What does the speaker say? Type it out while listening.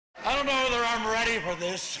don't know whether I'm ready for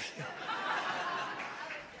this.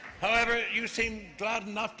 However, you seem glad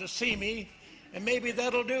enough to see me, and maybe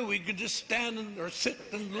that'll do. We could just stand or sit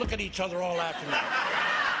and look at each other all afternoon.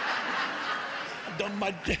 I've done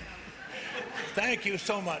my... Thank you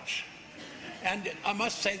so much. And I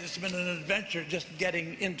must say this has been an adventure just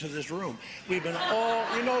getting into this room. We've been all,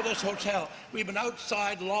 you know this hotel, we've been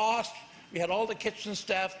outside, lost. We had all the kitchen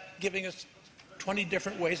staff giving us 20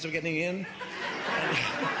 different ways of getting in. And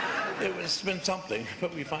it's been something,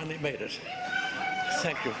 but we finally made it.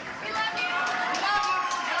 Thank you.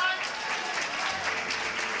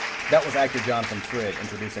 That was actor Jonathan Frid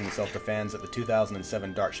introducing himself to fans at the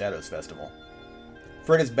 2007 Dark Shadows Festival.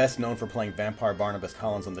 Frid is best known for playing vampire Barnabas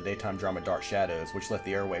Collins on the daytime drama Dark Shadows, which left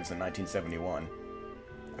the airwaves in 1971.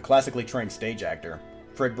 A classically trained stage actor,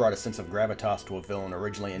 Frid brought a sense of gravitas to a villain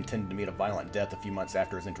originally intended to meet a violent death a few months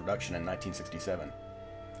after his introduction in 1967.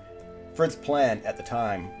 Frid's plan at the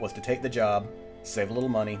time was to take the job, save a little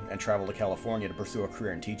money, and travel to California to pursue a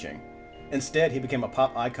career in teaching. Instead, he became a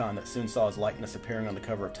pop icon that soon saw his likeness appearing on the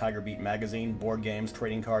cover of Tiger Beat magazine, board games,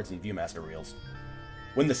 trading cards, and Viewmaster reels.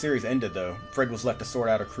 When the series ended, though, Frid was left to sort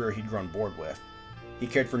out a career he'd grown bored with. He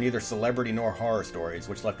cared for neither celebrity nor horror stories,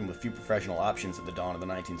 which left him with few professional options at the dawn of the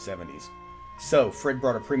 1970s. So, Frid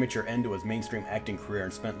brought a premature end to his mainstream acting career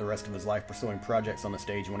and spent the rest of his life pursuing projects on the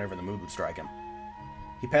stage whenever the mood would strike him.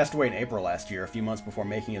 He passed away in April last year, a few months before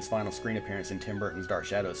making his final screen appearance in Tim Burton's Dark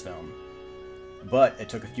Shadows film. But it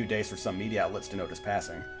took a few days for some media outlets to note his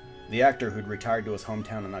passing. The actor, who'd retired to his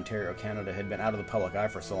hometown in Ontario, Canada, had been out of the public eye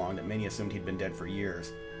for so long that many assumed he'd been dead for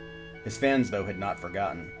years. His fans, though, had not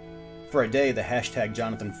forgotten. For a day, the hashtag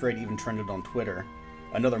Jonathan Frid even trended on Twitter,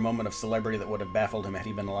 another moment of celebrity that would have baffled him had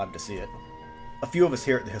he been alive to see it. A few of us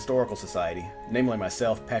here at the Historical Society, namely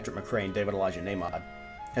myself, Patrick McRae, and David Elijah Namod,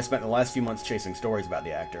 have spent the last few months chasing stories about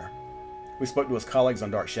the actor. We spoke to his colleagues on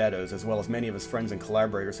Dark Shadows, as well as many of his friends and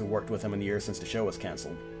collaborators who worked with him in the years since the show was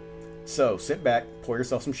cancelled. So, sit back, pour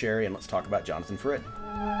yourself some sherry, and let's talk about Jonathan Frid.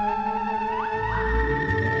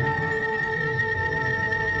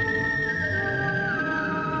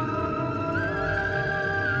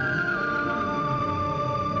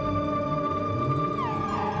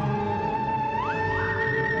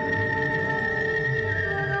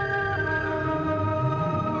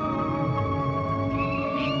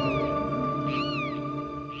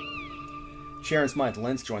 Sharon Smythe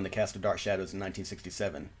Lentz joined the cast of Dark Shadows in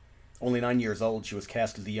 1967. Only 9 years old, she was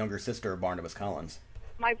cast as the younger sister of Barnabas Collins.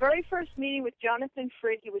 My very first meeting with Jonathan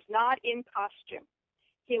Frid, he was not in costume.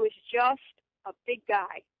 He was just a big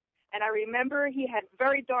guy. And I remember he had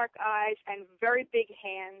very dark eyes and very big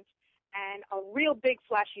hands and a real big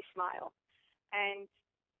flashy smile. And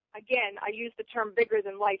again, I use the term bigger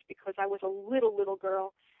than life because I was a little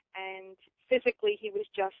girl, and physically he was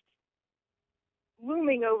just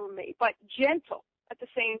looming over me, but gentle at the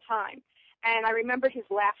same time. And I remember his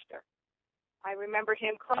laughter. I remember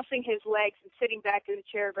him crossing his legs and sitting back in the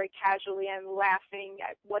chair very casually and laughing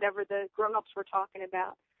at whatever the grown-ups were talking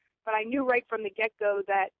about. But I knew right from the get-go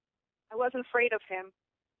that I wasn't afraid of him.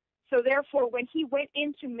 So therefore, when he went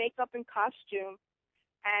into makeup and costume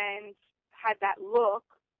and had that look,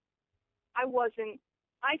 I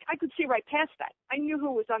could see right past that. I knew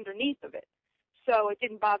who was underneath of it. So it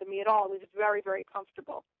didn't bother me at all. It was very, very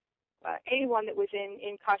comfortable. Anyone that was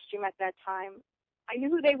in costume at that time, I knew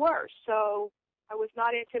who they were. So I was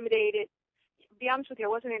not intimidated. To be honest with you, I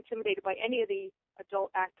wasn't intimidated by any of the adult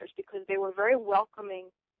actors because they were very welcoming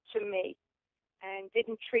to me and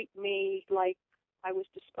didn't treat me like I was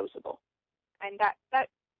disposable. And that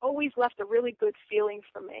always left a really good feeling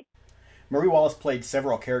for me. Marie Wallace played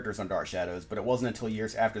several characters on Dark Shadows, but it wasn't until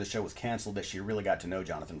years after the show was canceled that she really got to know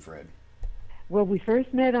Jonathan Frid. Well, we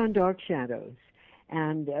first met on Dark Shadows,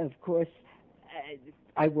 and of course,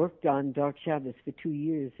 I worked on Dark Shadows for 2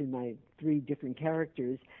 years in my 3 different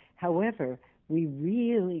characters. However, we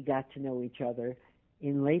really got to know each other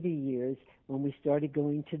in later years when we started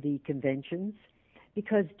going to the conventions,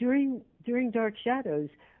 because during Dark Shadows,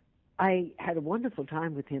 I had a wonderful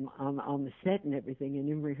time with him on the set and everything and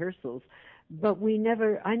in rehearsals, but I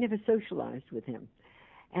never socialized with him.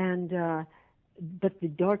 And but the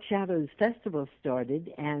Dark Shadows Festival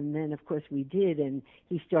started, and then, of course, we did, and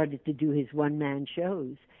he started to do his one-man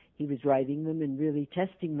shows. He was writing them and really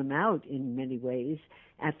testing them out in many ways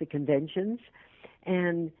at the conventions.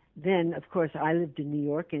 And then, of course, I lived in New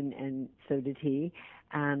York, and so did he,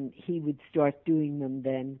 and he would start doing them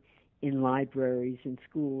then in libraries and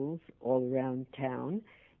schools all around town.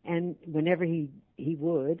 And whenever he'd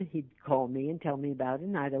call me and tell me about it,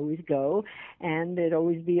 and I'd always go, and there'd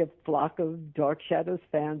always be a flock of Dark Shadows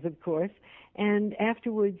fans, of course. And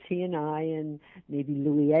afterwards, he and I and maybe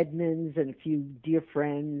Louis Edmonds and a few dear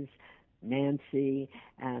friends, Nancy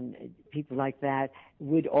and people like that,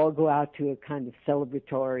 would all go out to a kind of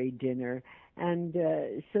celebratory dinner.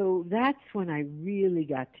 And so that's when I really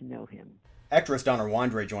got to know him. Actress Donna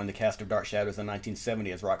Wandrey joined the cast of Dark Shadows in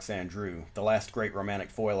 1970 as Roxanne Drew, the last great romantic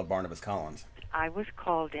foil of Barnabas Collins. I was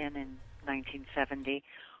called in 1970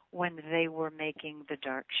 when they were making the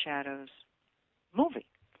Dark Shadows movie.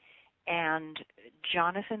 And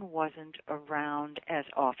Jonathan wasn't around as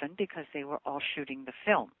often because they were all shooting the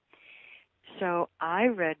film. So I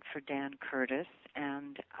read for Dan Curtis,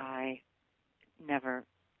 and I never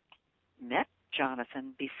met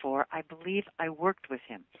Jonathan before. I believe I worked with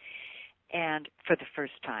him, and for the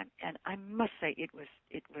first time. And I must say it was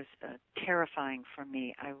terrifying for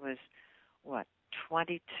me. I was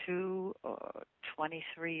 22 or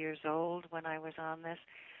 23 years old when I was on this.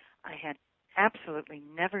 I had absolutely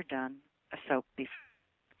never done a soap before,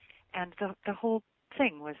 and the whole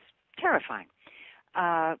thing was terrifying.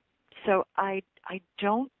 So I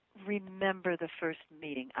don't remember the first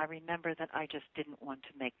meeting. I remember that I just didn't want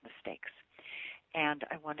to make mistakes, and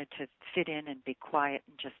I wanted to fit in and be quiet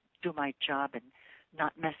and just do my job and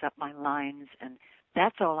not mess up my lines, and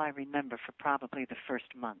that's all I remember for probably the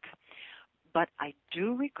first month. But I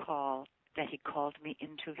do recall that he called me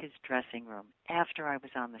into his dressing room after I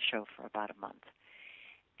was on the show for about a month.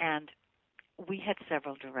 And we had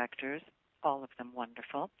several directors, all of them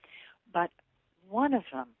wonderful, but one of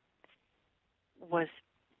them would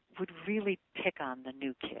really pick on the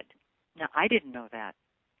new kid. Now, I didn't know that.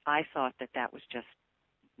 I thought that was just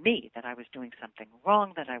me, that I was doing something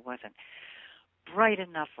wrong, that I wasn't bright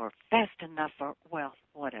enough or fast enough or, well,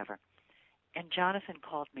 whatever. And Jonathan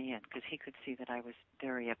called me in because he could see that I was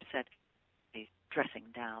very upset. These dressing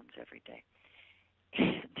downs every day.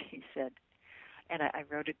 And he said, and I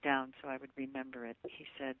wrote it down so I would remember it. He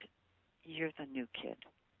said, "You're the new kid.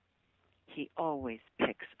 He always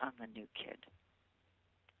picks on the new kid.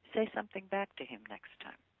 Say something back to him next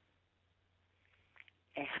time."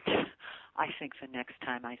 And I think the next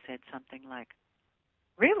time I said something like,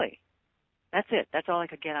 "Really? That's it. That's all I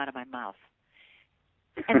could get out of my mouth."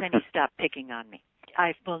 And then he stopped picking on me.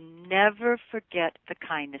 I will never forget the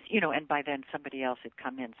kindness, and by then somebody else had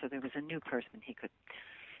come in, so there was a new person he could,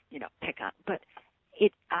 pick on. But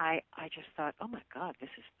I just thought, oh my God, this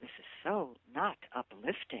is so not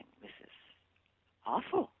uplifting. This is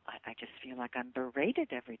awful. I just feel like I'm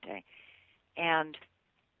berated every day. And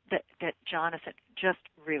that Jonathan just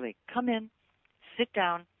really come in, sit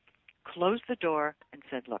down, closed the door, and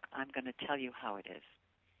said, "Look, I'm going to tell you how it is."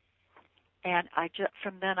 And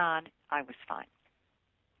from then on, I was fine.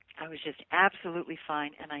 I was just absolutely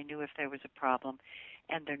fine, and I knew if there was a problem,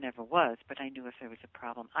 and there never was, but I knew if there was a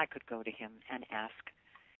problem, I could go to him and ask.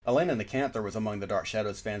 Elena Nacanther was among the Dark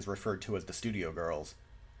Shadows fans referred to as the Studio Girls.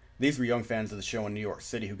 These were young fans of the show in New York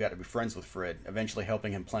City who got to be friends with Frid, eventually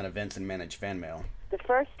helping him plan events and manage fan mail. The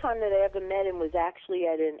first time that I ever met him was actually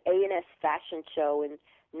at an A&S fashion show in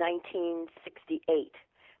 1968,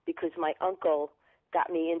 because my uncle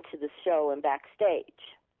got me into the show and backstage.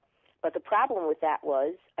 But the problem with that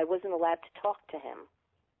was I wasn't allowed to talk to him.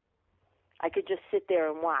 I could just sit there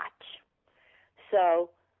and watch. So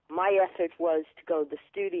my effort was to go to the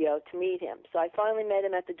studio to meet him. So I finally met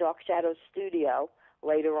him at the Dark Shadows studio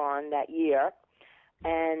later on that year,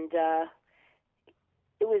 and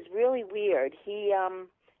it was really weird. He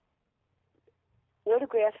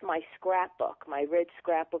autographed my scrapbook, my red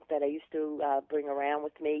scrapbook that I used to bring around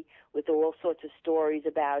with me, with all sorts of stories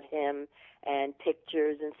about him and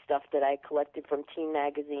pictures and stuff that I collected from teen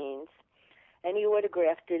magazines. And he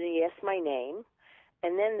autographed it, and he asked my name.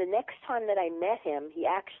 And then the next time that I met him, he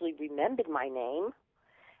actually remembered my name,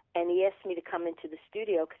 and he asked me to come into the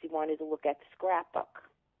studio because he wanted to look at the scrapbook.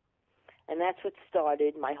 And that's what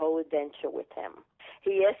started my whole adventure with him.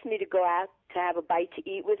 He asked me to go out to have a bite to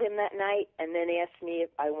eat with him that night, and then asked me if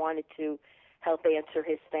I wanted to help answer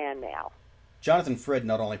his fan mail. Jonathan Frid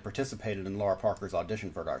not only participated in Lara Parker's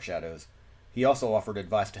audition for Dark Shadows, he also offered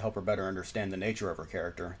advice to help her better understand the nature of her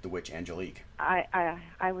character, the witch Angelique. I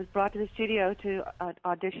was brought to the studio to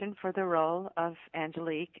audition for the role of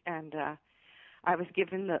Angelique, and I was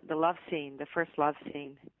given the love scene, the first love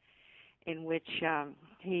scene, in which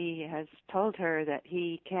he has told her that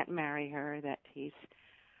he can't marry her, that he's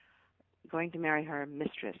going to marry her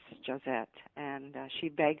mistress, Josette, and she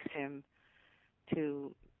begs him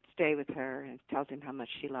to stay with her and tells him how much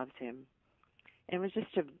she loves him. And it was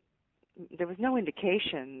just there was no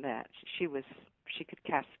indication that she was she could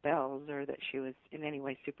cast spells or that she was in any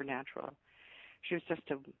way supernatural. She was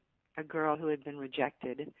just a girl who had been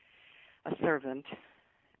rejected, a servant,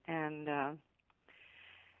 and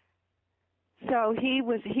so he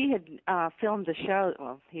had filmed the show.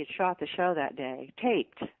 Well, he had shot the show that day,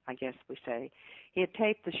 taped, I guess we say. He had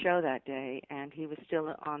taped the show that day, and he was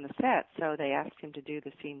still on the set. So they asked him to do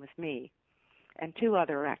the scene with me and two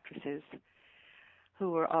other actresses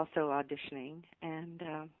who were also auditioning. And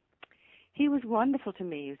he was wonderful to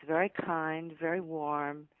me. He was very kind, very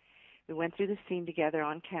warm. We went through the scene together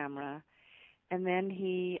on camera, and then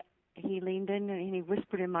he leaned in and he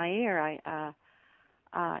whispered in my ear,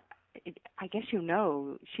 I guess you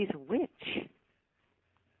know she's a witch.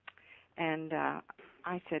 And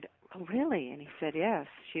I said, oh, really? And he said, yes,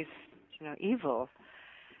 she's, evil.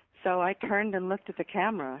 So I turned and looked at the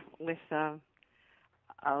camera with a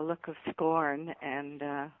look of scorn and,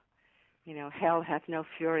 hell hath no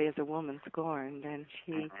fury as a woman scorned. And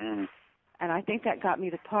and I think that got me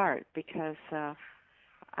the part because I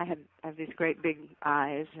have these great big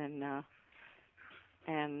eyes and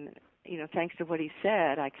thanks to what he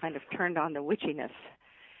said, I kind of turned on the witchiness,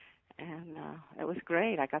 and it was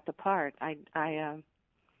great. I got the part. I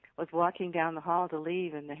was walking down the hall to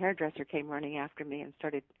leave, and the hairdresser came running after me and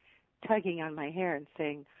started tugging on my hair and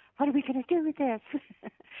saying, "What are we going to do with this?"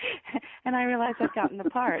 And I realized I'd gotten the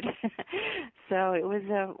part. So it was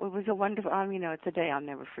a wonderful. It's a day I'll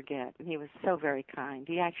never forget. And he was so very kind.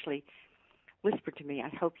 He actually whispered to me, "I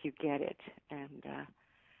hope you get it," and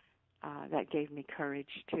that gave me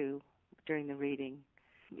courage too during the reading.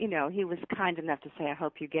 He was kind enough to say, "I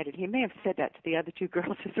hope you get it." He may have said that to the other two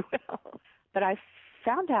girls as well. But I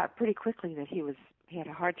found out pretty quickly that he had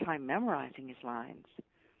a hard time memorizing his lines,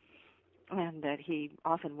 and that he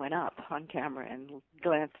often went up on camera and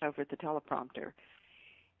glanced over at the teleprompter.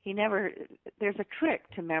 There's a trick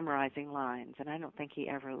to memorizing lines, and I don't think he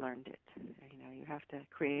ever learned it. You have to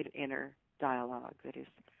create inner dialogue that is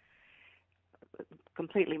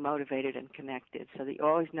completely motivated and connected so that you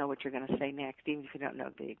always know what you're going to say next, even if you don't know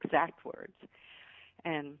the exact words.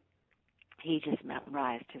 And he just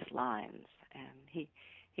memorized his lines. And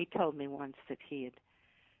he told me once that he had,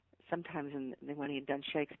 sometimes when he had done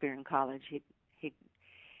Shakespeare in college,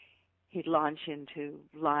 he'd launch into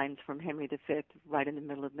lines from Henry V right in the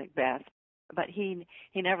middle of Macbeth. But he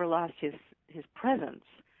never lost his presence.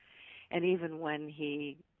 And even when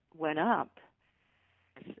he went up,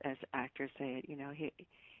 as actors say it,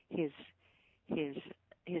 his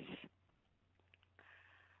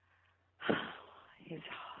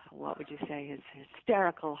what would you say, his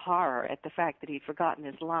hysterical horror at the fact that he'd forgotten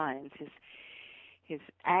his lines, his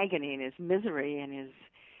agony and his misery and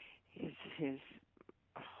his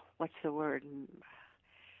what's the word,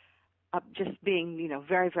 just being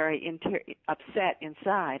very, very upset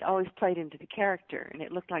inside, always played into the character. And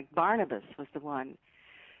it looked like Barnabas was the one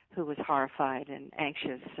who was horrified and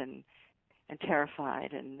anxious and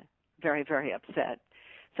terrified and very, very upset.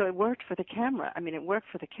 So it worked for the camera. It worked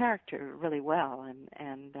for the character really well,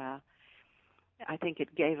 and I think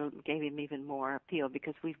it gave him even more appeal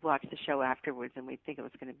because we'd watch the show afterwards and we'd think it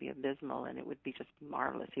was going to be abysmal and it would be just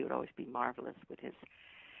marvelous. He would always be marvelous with his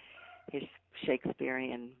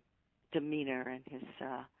Shakespearean demeanor and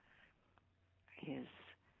his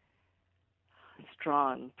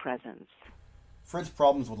strong presence. Frid's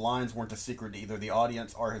problems with lines weren't a secret to either the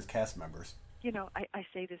audience or his cast members. I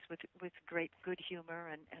say this with great good humor,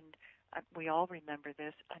 and we all remember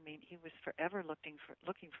this. He was forever looking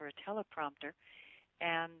for a teleprompter,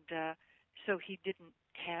 and so he didn't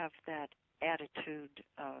have that attitude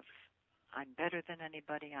of, I'm better than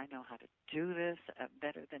anybody, I know how to do this,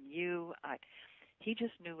 better than you. He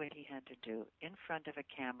just knew what he had to do in front of a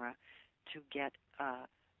camera to get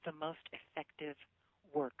the most effective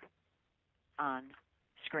work on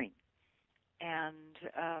screen. And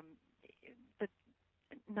but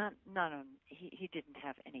he didn't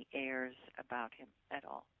have any airs about him at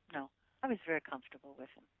all. No, I was very comfortable with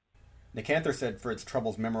him. Nacanther said Frid's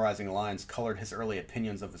troubles memorizing lines colored his early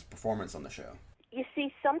opinions of his performance on the show. You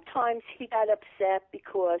see, sometimes he got upset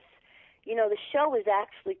because, the show was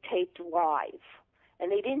actually taped live,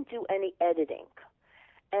 and they didn't do any editing.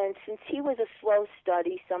 And since he was a slow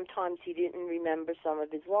study, sometimes he didn't remember some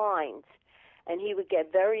of his lines. And he would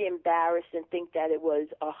get very embarrassed and think that it was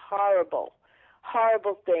a horrible,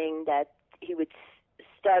 horrible thing that he would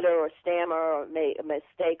stutter or stammer or make a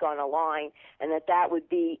mistake on a line, and that would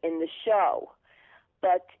be in the show.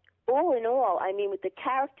 But all in all, with the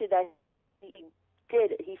character that he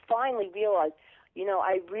did, he finally realized,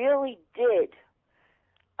 I really did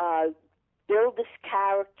build this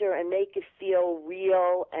character and make it feel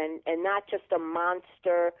real and not just a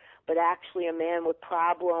monster, but actually a man with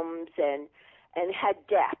problems and had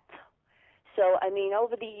depth. So, I mean,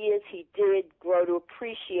 over the years, he did grow to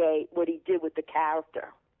appreciate what he did with the character.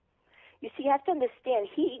 You see, you have to understand,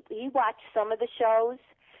 he watched some of the shows,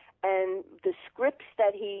 and the scripts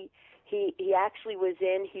that he actually was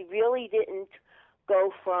in, he really didn't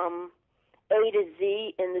go from A to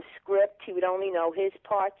Z in the script. He would only know his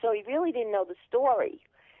part, so he really didn't know the story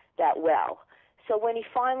that well. So when he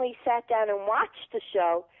finally sat down and watched the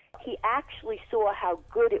show, he actually saw how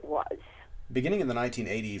good it was. Beginning in the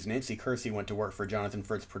 1980s, Nancy Kersey went to work for Jonathan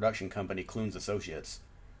Frid's production company, Clunes Associates.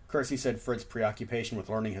 Kersey said Frid's preoccupation with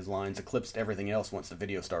learning his lines eclipsed everything else once the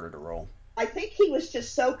video started to roll. I think he was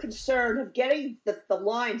just so concerned of getting the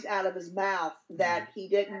lines out of his mouth that he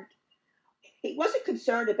wasn't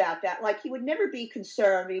concerned about that. Like, he would never be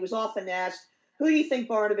concerned. He was often asked, who do you think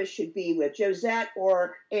Barnabas should be with, Josette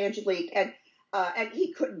or Angelique? And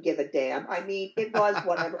he couldn't give a damn. I mean, it was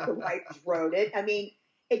whatever the writers wrote it. I mean,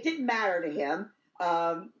 it didn't matter to him.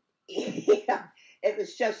 It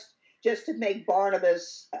was just to make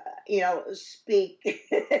Barnabas, speak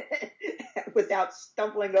without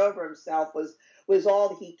stumbling over himself was all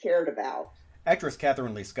that he cared about. Actress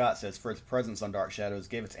Kathryn Leigh Scott says Frid's presence on Dark Shadows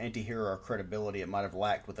gave its anti-hero credibility it might have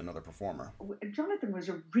lacked with another performer. Jonathan was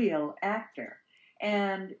a real actor,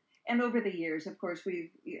 and over the years, of course,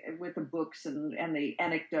 with the books and the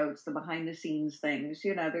anecdotes, the behind-the-scenes things,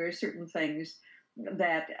 there are certain things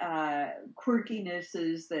that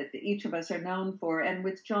quirkinesses that each of us are known for, and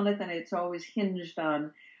with Jonathan, it's always hinged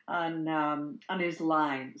on his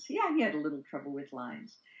lines. Yeah, he had a little trouble with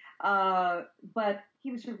lines, but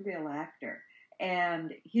he was a real actor,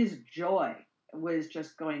 and his joy was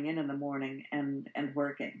just going in the morning and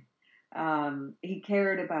working. He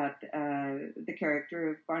cared about the character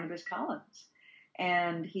of Barnabas Collins,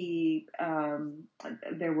 and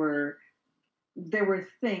there were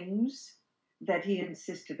things that he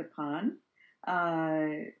insisted upon,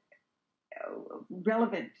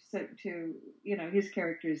 relevant to his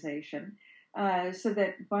characterization, so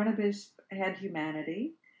that Barnabas had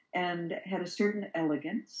humanity and had a certain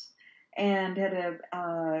elegance and had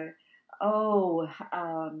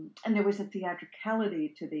and there was a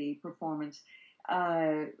theatricality to the performance,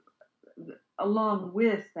 along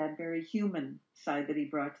with that very human side that he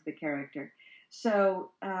brought to the character.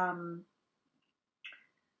 So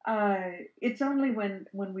it's only when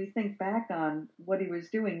we think back on what he was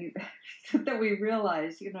doing that we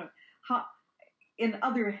realize, how in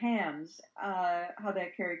other hands, how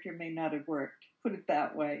that character may not have worked, put it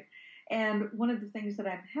that way. And one of the things that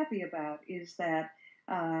I'm happy about is that,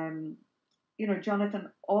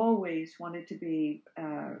 Jonathan always wanted to be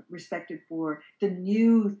respected for the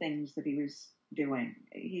new things that he was doing.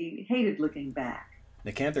 He hated looking back.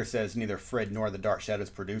 Nacanther says neither Frid nor the Dark Shadows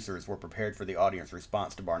producers were prepared for the audience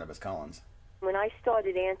response to Barnabas Collins. When I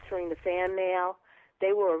started answering the fan mail,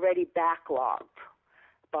 they were already backlogged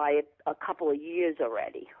by a couple of years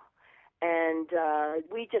already. And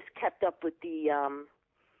we just kept up with the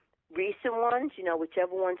recent ones,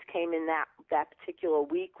 whichever ones came in that particular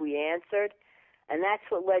week we answered. And that's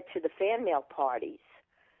what led to the fan mail parties.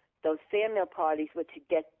 Those fan mail parties were to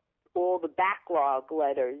get all the backlog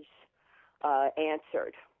letters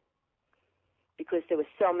answered, because there were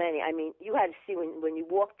so many. I mean, you had to see when you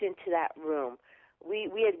walked into that room, we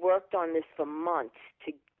had worked on this for months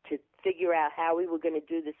to figure out how we were going to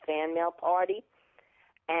do this fan mail party,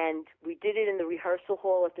 and we did it in the rehearsal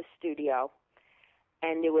hall at the studio,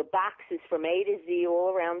 and there were boxes from A to Z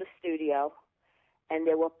all around the studio, and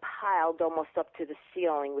they were piled almost up to the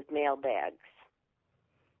ceiling with mail bags.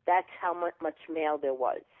 That's how much mail there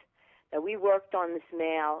was. And we worked on this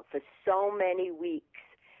mail for so many weeks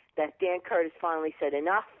that Dan Curtis finally said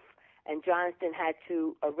enough, and Jonathan had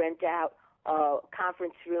to rent out a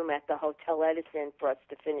conference room at the Hotel Edison for us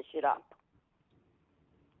to finish it up.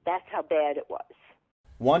 That's how bad it was.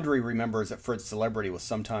 Wandrey remembers that Frid's celebrity was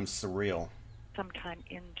sometimes surreal. Sometime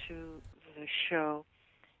into the show,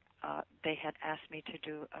 they had asked me to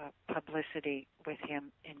do publicity with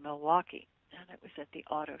him in Milwaukee, and it was at the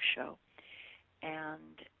auto show.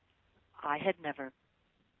 And I had never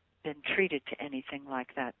been treated to anything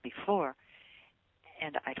like that before,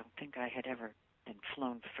 and I don't think I had ever been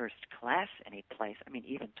flown first class any place. I mean,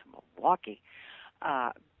 even to Milwaukee.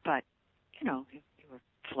 But, you were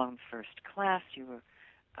flown first class. You were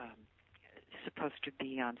supposed to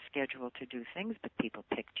be on schedule to do things, but people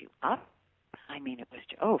picked you up. I mean, it was,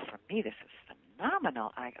 for me, this is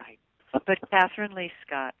phenomenal. But Kathryn Leigh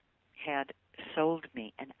Scott had sold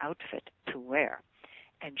me an outfit to wear.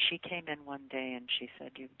 And she came in one day and she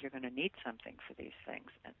said, you're going to need something for these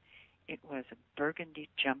things. And it was a burgundy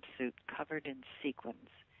jumpsuit covered in sequins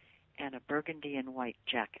and a burgundy and white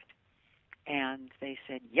jacket. And they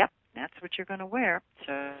said, yep, that's what you're going to wear.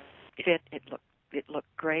 So it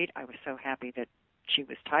looked great. I was so happy that she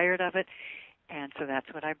was tired of it. And so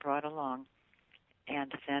that's what I brought along.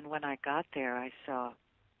 And then when I got there, I saw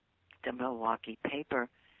the Milwaukee paper,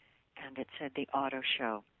 and it said the auto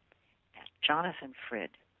show. Jonathan Frid,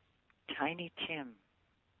 Tiny Tim,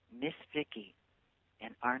 Miss Vicky,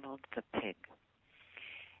 and Arnold the Pig.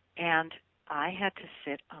 And I had to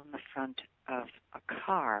sit on the front of a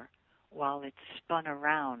car while it spun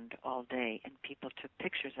around all day and people took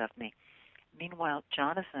pictures of me. Meanwhile,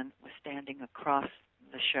 Jonathan was standing across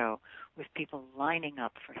the show with people lining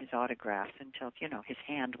up for his autographs until, his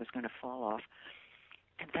hand was going to fall off.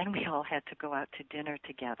 And then we all had to go out to dinner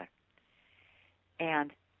together.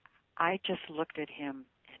 And I just looked at him,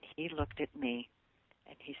 and he looked at me,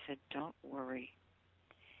 and he said, don't worry.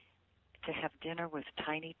 To have dinner with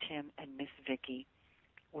Tiny Tim and Miss Vicky,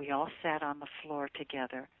 we all sat on the floor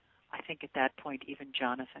together. I think at that point even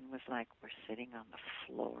Jonathan was like, we're sitting on the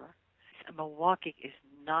floor. Milwaukee is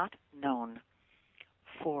not known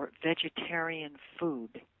for vegetarian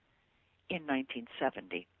food in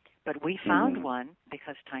 1970, but we found one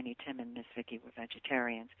because Tiny Tim and Miss Vicky were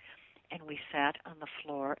vegetarians, and we sat on the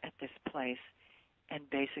floor at this place and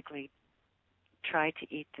basically tried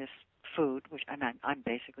to eat this food, which I'm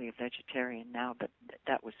basically a vegetarian now, but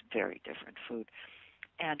that was very different food.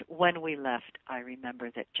 And when we left, I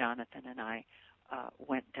remember that Jonathan and I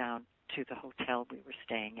went down to the hotel we were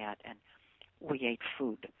staying at, and we ate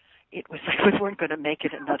food. It was like we weren't going to make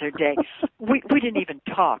it another day. We didn't even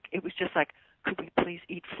talk. It was just like, could we please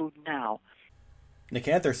eat food now?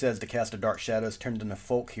 Nacanther says the cast of Dark Shadows turned into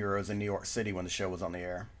folk heroes in New York City when the show was on the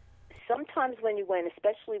air. Sometimes when you went,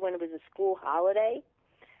 especially when it was a school holiday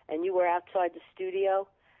and you were outside the studio,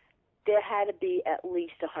 there had to be at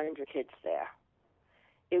least 100 kids there.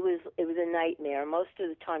 It was a nightmare. Most of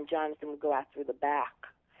the time Jonathan would go out through the back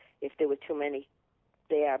if there were too many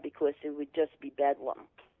there because it would just be bedlam.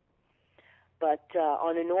 But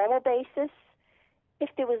on a normal basis, if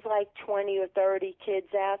there was like 20 or 30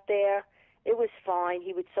 kids out there, it was fine.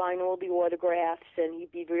 He would sign all the autographs, and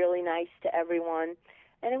he'd be really nice to everyone.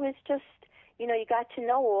 And it was just, you got to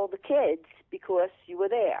know all the kids because you were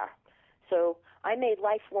there. So I made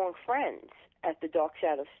lifelong friends at the Dark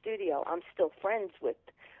Shadow studio. I'm still friends with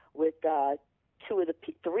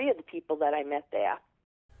three of the people that I met there.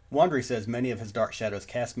 Wandrey says many of his Dark Shadows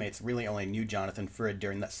castmates really only knew Jonathan Frid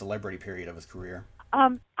during that celebrity period of his career.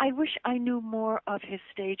 I wish I knew more of his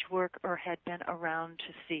stage work or had been around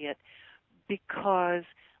to see it, because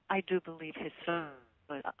I do believe his son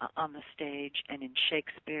was on the stage, and in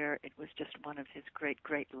Shakespeare, it was just one of his great,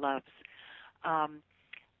 great loves.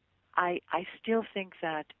 I still think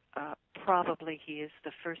that probably he is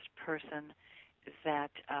the first person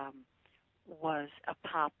that was a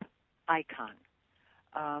pop icon.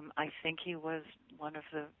 I think he was one of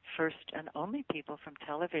the first and only people from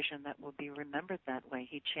television that will be remembered that way.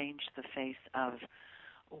 He changed the face of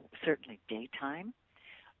certainly daytime.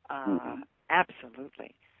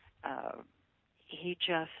 Absolutely. He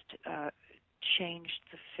just changed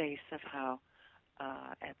the face of how,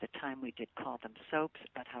 at the time we did call them soaps,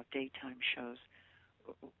 but how daytime shows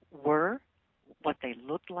were, what they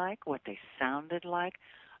looked like, what they sounded like.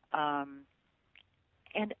 And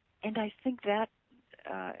I think that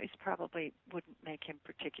is probably wouldn't make him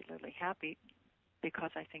particularly happy,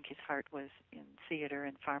 because I think his heart was in theater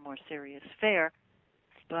and far more serious fare.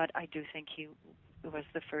 But I do think he was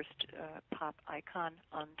the first pop icon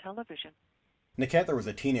on television. Nacanther was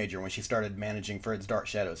a teenager when she started managing Frid's Dark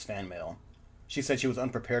Shadows fan mail. She said she was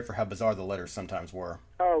unprepared for how bizarre the letters sometimes were.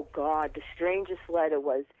 Oh, God, the strangest letter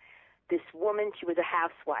was this woman. She was a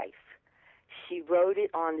housewife. She wrote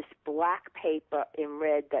it on this black paper in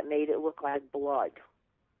red that made it look like blood.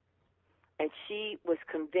 And she was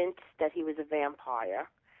convinced that he was a vampire.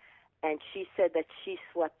 And she said that she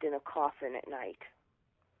slept in a coffin at night.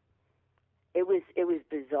 It was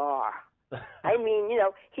bizarre. I mean,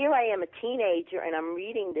 here I am, a teenager, and I'm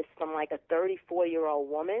reading this from like a 34-year-old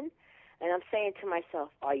woman, and I'm saying to myself,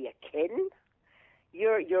 are you kidding?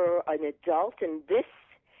 You're an adult, and this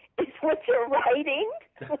is what you're writing?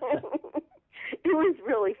 It was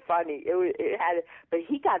really funny. But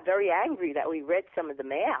he got very angry that we read some of the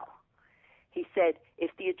mail. He said,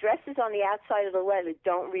 if the address is on the outside of the letter,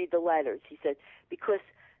 don't read the letters. He said, because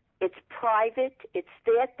it's private, it's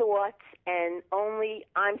their thoughts, and only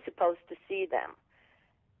I'm supposed to see them.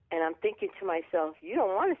 And I'm thinking to myself, you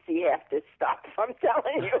don't want to see half this stuff, I'm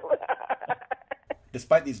telling you.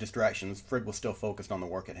 Despite these distractions, Frid was still focused on the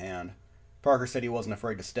work at hand. Parker said he wasn't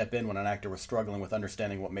afraid to step in when an actor was struggling with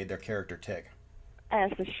understanding what made their character tick. As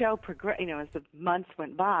the show progressed, as the months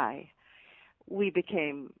went by, we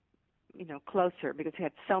became, closer because we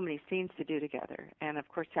had so many scenes to do together. And of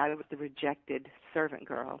course, I was the rejected servant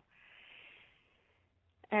girl.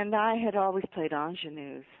 And I had always played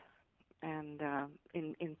ingenues, and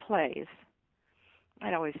in plays,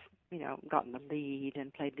 I'd always, gotten the lead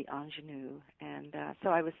and played the ingenue, and so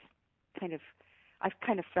I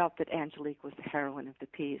kind of felt that Angelique was the heroine of the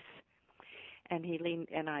piece. And he leaned,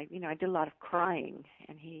 and I did a lot of crying,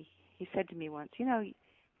 and he said to me once,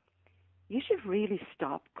 you should really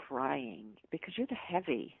stop crying because you're the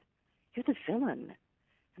heavy, you're the villain.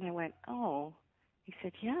 And I went, oh. He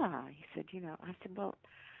said, yeah. He said, I said, well,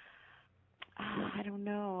 I don't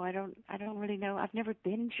know. I don't really know. I've never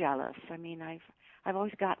been jealous. I mean, I've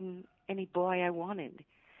always gotten any boy I wanted.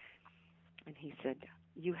 And he said,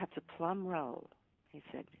 you have the plum role. He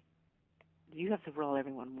said, you have the role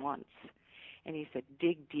everyone wants. And he said,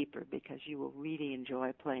 dig deeper because you will really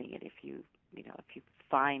enjoy playing it if you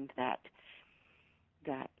find that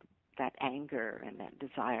anger and that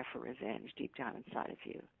desire for revenge deep down inside of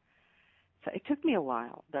you. So it took me a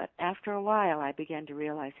while, but after a while I began to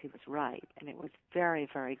realize he was right, and it was very,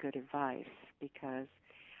 very good advice because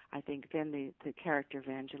I think then the character of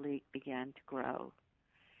Angelique began to grow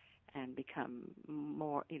and become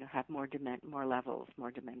more, have more levels, more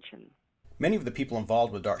dimension. Many of the people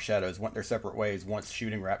involved with Dark Shadows went their separate ways once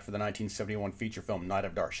shooting wrapped for the 1971 feature film Night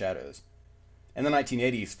of Dark Shadows. In the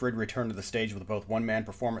 1980s, Frid returned to the stage with both one-man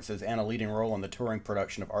performances and a leading role in the touring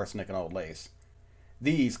production of Arsenic and Old Lace.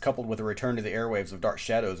 These, coupled with a return to the airwaves of Dark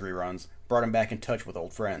Shadows reruns, brought him back in touch with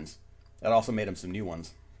old friends. It also made him some new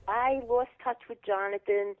ones. I lost touch with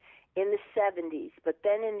Jonathan in the 70s, but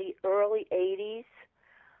then in the early 80s,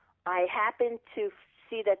 I happened to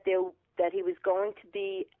see that he was going to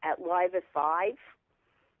be at Live at 5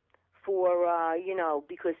 for,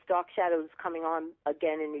 because Dark Shadows was coming on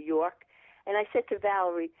again in New York. And I said to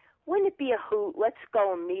Valerie, wouldn't it be a hoot? Let's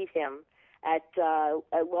go and meet him at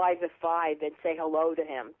Live at 5 and say hello to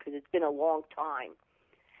him because it's been a long time.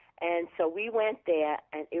 And so we went there,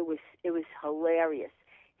 and it was hilarious.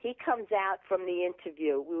 He comes out from the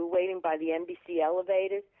interview. We were waiting by the NBC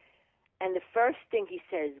elevators, and the first thing he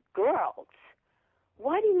says, girls,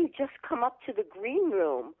 why didn't you just come up to the green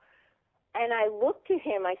room? And I looked at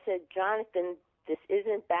him. I said, Jonathan, this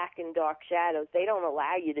isn't back in Dark Shadows. They don't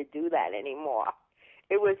allow you to do that anymore.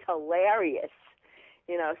 It was hilarious.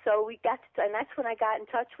 So we got to, and that's when I got in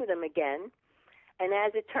touch with him again. And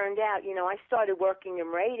as it turned out, I started working in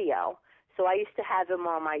radio. So I used to have him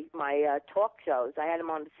on my talk shows. I had him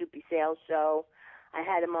on the Soupy Sales Show. I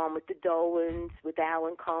had him on with the Dolans, with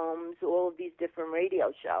Alan Combs, all of these different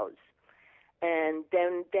radio shows. And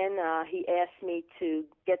then he asked me to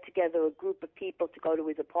get together a group of people to go to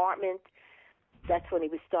his apartment. That's when he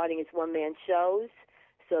was starting his one-man shows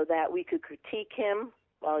so that we could critique him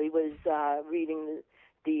while he was reading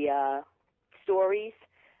the stories.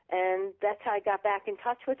 And that's how I got back in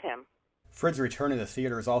touch with him. Frid's return to the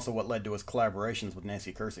theater is also what led to his collaborations with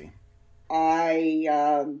Nancy Kersey.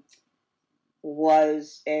 I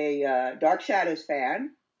was a Dark Shadows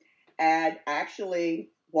fan, and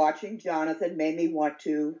actually watching Jonathan made me want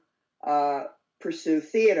to pursue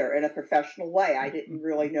theater in a professional way. I didn't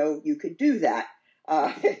really know you could do that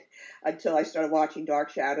until I started watching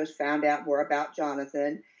Dark Shadows, found out more about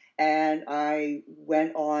Jonathan, and I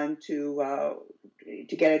went on to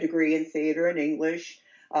get a degree in theater and English.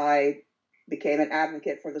 I became an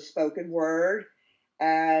advocate for the spoken word,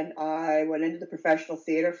 and I went into the professional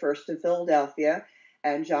theater first in Philadelphia,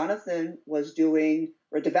 and Jonathan was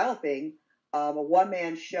developing a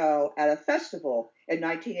one-man show at a festival in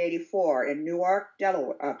 1984 in Newark,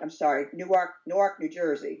 New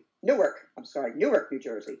Jersey.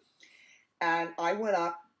 And I went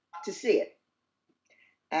up to see it.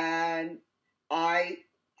 And I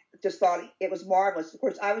just thought it was marvelous. Of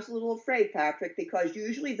course, I was a little afraid, Patrick, because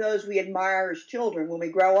usually those we admire as children, when we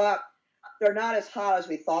grow up, they're not as hot as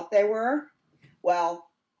we thought they were. Well,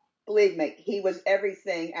 believe me, he was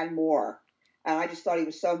everything and more. And I just thought he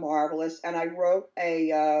was so marvelous. And I wrote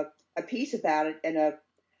a piece about it in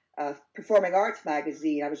a performing arts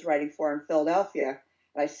magazine I was writing for in Philadelphia.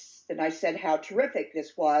 And I said how terrific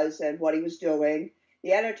this was and what he was doing.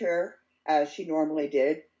 The editor, as she normally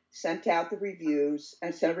did, sent out the reviews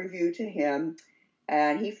and sent a review to him.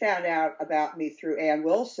 And he found out about me through Ann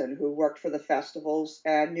Wilson, who worked for the festivals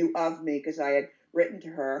and knew of me because I had written to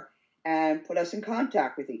her, and put us in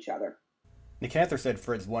contact with each other. Nacanther said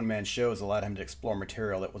Frid's one-man shows allowed him to explore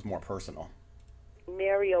material that was more personal.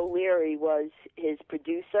 Mary O'Leary was his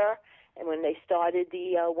producer, and when they started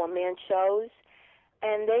the one-man shows,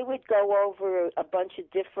 and they would go over a bunch of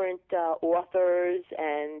different authors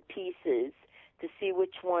and pieces to see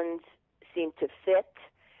which ones seemed to fit.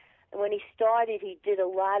 And when he started, he did a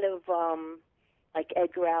lot of like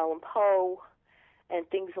Edgar Allan Poe and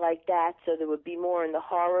things like that, so there would be more in the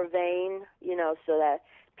horror vein, you know, so that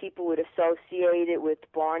people would associate it with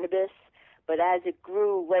Barnabas. But as it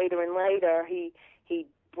grew later and later, he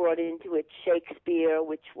brought into it Shakespeare,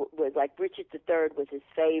 which was like Richard III was his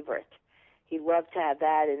favorite. He loved to have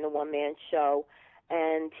that in the one-man show.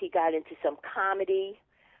 And he got into some comedy.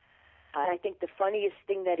 I think the funniest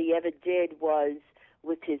thing that he ever did was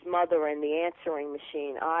with his mother and the answering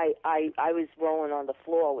machine. I was rolling on the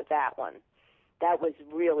floor with that one. That was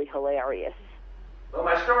really hilarious. Well,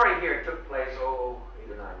 my story here took place, 8 or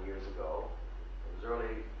 9 years ago. It was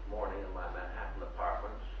early morning in my Manhattan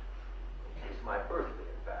apartment. It was my birthday,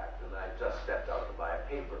 in fact, and I just stepped out to buy a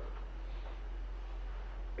paper.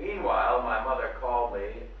 Meanwhile, my mother called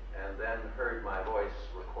me and then heard my voice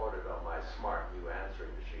recorded on my smart new answering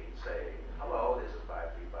machine saying, "Hello, this is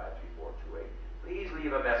 535-3428. Please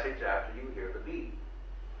leave a message after you hear the beep."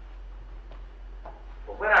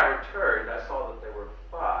 Well, when I returned, I saw that there were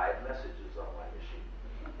 5 messages on my machine.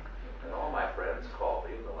 And all my friends called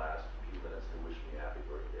me in the last few minutes to wish me happy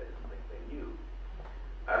birthday. I didn't think they knew.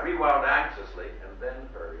 I rewound anxiously and then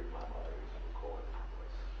heard my mother's recorded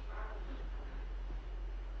voice.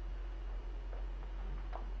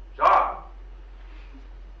 "John!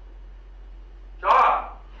 John!"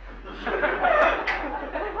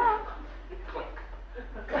 Click.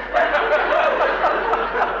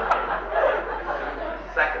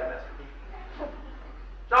 Second message.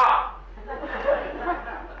 "John!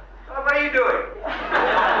 John, what are you doing? Who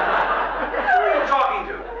are you talking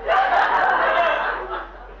to?"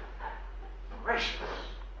 Gracious.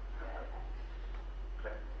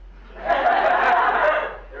 Click.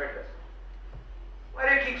 There it is. Why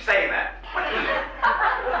do you keep saying that?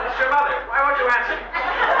 It's your mother. Why won't you answer me?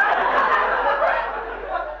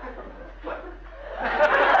 Click.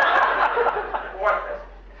 Fourth message.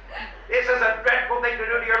 "This is a dreadful thing to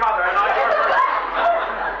do to your mother and not your person."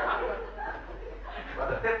 By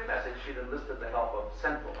the 5th message, she'd enlisted the help of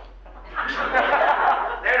Central.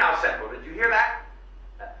 "There now, Central. Did you hear that?"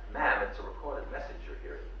 "Ma'am, it's a recorded message you're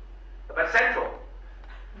hearing." "But Central."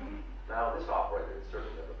 Now, this operator has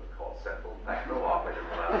certainly never been called Central. In fact, no operator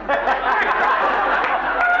will ever.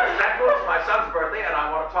 "Central, it's my son's birthday, and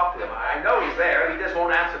I want to talk to him. I know he's there. He just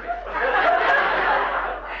won't answer me."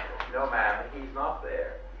 "No, ma'am, he's not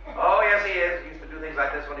there." "Oh, yes, he is. He used to do things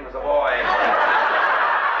like this when he was a boy."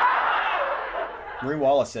 Marie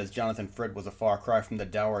Wallace says Jonathan Frid was a far cry from the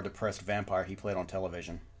dour, depressed vampire he played on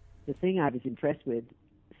television. The thing I was impressed with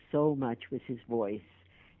so much was his voice,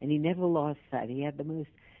 and he never lost that. He had the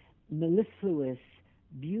most mellifluous,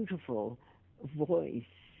 beautiful voice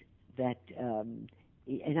that,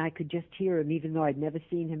 and I could just hear him, even though I'd never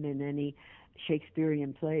seen him in any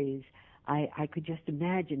Shakespearean plays. I could just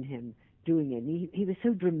imagine him doing it. And he was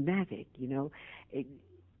so dramatic, you know.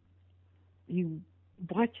 You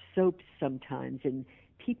watch soaps sometimes, and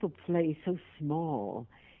people play so small,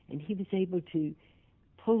 and he was able to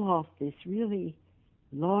pull off this really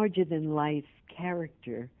larger-than-life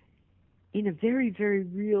character in a very, very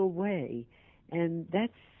real way, and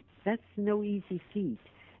that's no easy feat.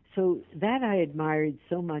 So that I admired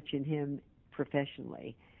so much in him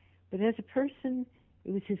professionally, but as a person,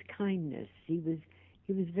 it was his kindness. He was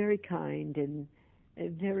very kind and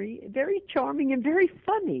very, very charming and very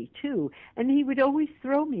funny too. And he would always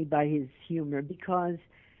throw me by his humor, because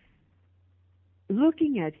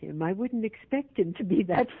looking at him, I wouldn't expect him to be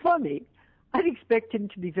that funny. I'd expect him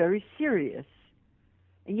to be very serious.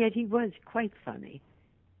 And yet he was quite funny,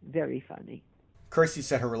 very funny. Kersey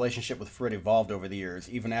said her relationship with Frid evolved over the years,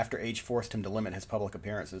 even after age forced him to limit his public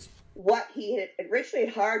appearances. What he had originally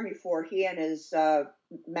hired me for, he and his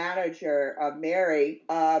manager, Mary,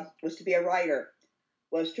 was to be a writer,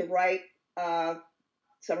 was to write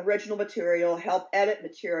some original material, help edit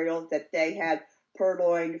material that they had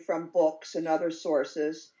purloined from books and other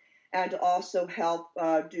sources, and also help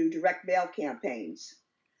do direct mail campaigns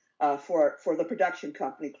for the production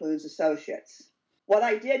company, Clunes Associates. What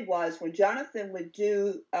I did was, when Jonathan would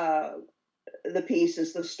do the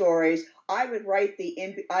pieces, the stories, I would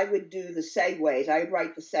do the segues. I would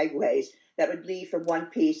write the segues that would lead from one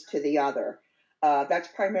piece to the other. That's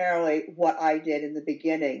primarily what I did in the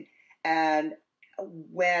beginning. And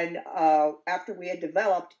when after we had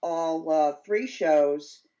developed all 3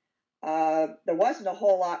 shows, there wasn't a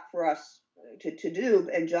whole lot for us to do,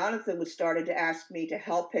 and Jonathan started to ask me to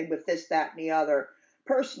help him with this, that, and the other.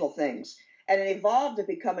 personal things. And it evolved to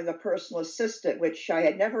becoming a personal assistant, which I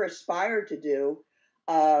had never aspired to do,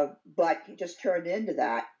 but he just turned into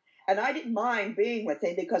that. And I didn't mind being with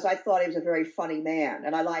him because I thought he was a very funny man,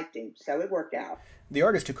 and I liked him, so it worked out. The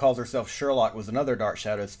artist who calls herself Sherlock was another Dark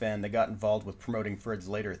Shadows fan that got involved with promoting Frid's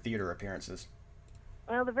later theater appearances.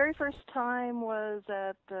 Well, the very first time was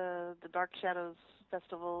at the Dark Shadows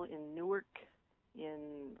Festival in Newark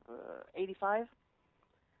in '85.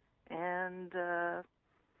 And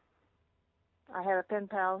I had a pen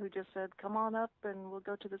pal who just said, come on up and we'll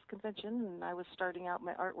go to this convention. And I was starting out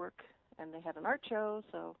my artwork, and they had an art show,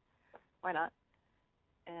 so why not?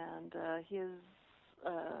 And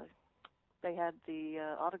they had the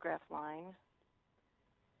autograph line,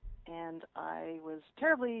 and I was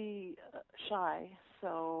terribly shy,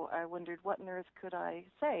 so I wondered what on earth could I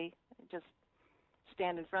say, just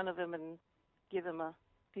stand in front of him and give him a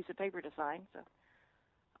piece of paper to sign. So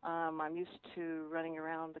I'm used to running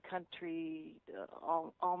around the country.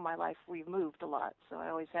 All my life we've moved a lot, so I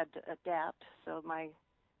always had to adapt. So my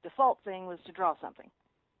default thing was to draw something.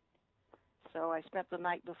 So I spent the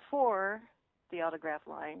night before the autograph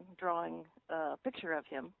line drawing a picture of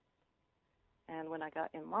him. And when I got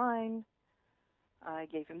in line, I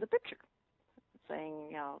gave him the picture, saying,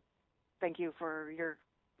 you know, thank you for your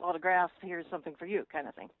autograph, here's something for you, kind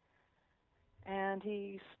of thing. And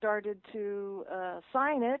he started to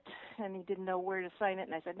sign it, and he didn't know where to sign it.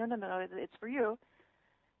 And I said, no, it's for you.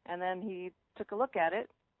 And then he took a look at it,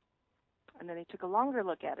 and then he took a longer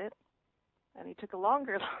look at it, and he took a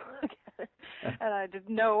longer look at it. And I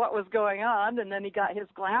didn't know what was going on. And then he got his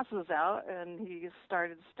glasses out, and he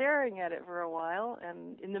started staring at it for a while.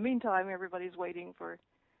 And in the meantime, everybody's waiting for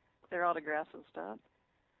their autographs and stuff.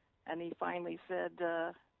 And he finally said,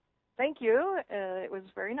 thank you. It was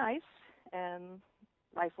very nice. And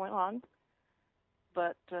life went on.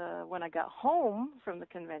 But when I got home from the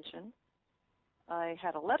convention, I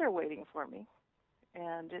had a letter waiting for me,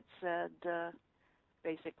 and it said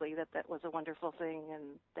basically that was a wonderful thing, and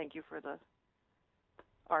thank you for the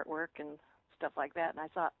artwork and stuff like that. And I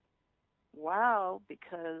thought, wow,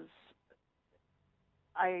 because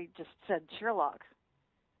I just said Sherlock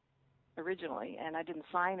originally, and I didn't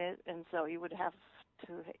sign it, and so he would have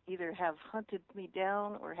to either have hunted me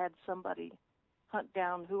down or had somebody hunt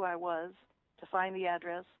down who I was to find the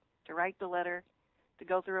address, to write the letter, to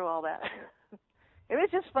go through all that. It was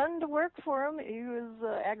just fun to work for him. He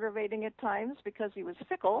was aggravating at times because he was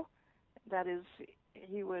fickle. That is,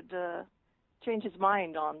 he would change his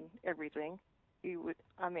mind on everything. He would,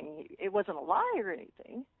 it wasn't a lie or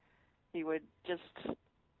anything. He would just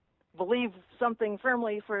believe something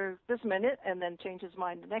firmly for this minute and then change his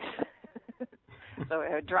mind the next. So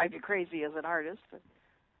it would drive you crazy as an artist.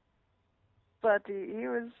 But he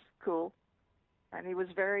was cool. And he was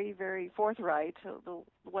very, very forthright. The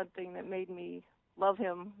one thing that made me love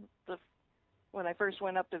him when I first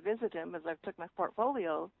went up to visit him is I took my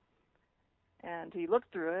portfolio, and he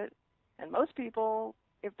looked through it. And most people,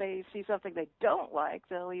 if they see something they don't like,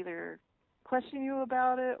 they'll either question you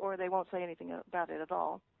about it or they won't say anything about it at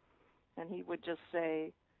all. And he would just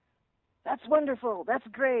say, that's wonderful, that's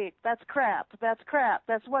great, that's crap,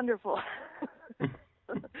 that's wonderful.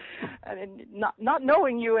 And not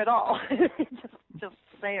knowing you at all. just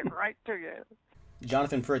say it right to you.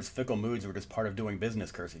 Jonathan Frid's fickle moods were just part of doing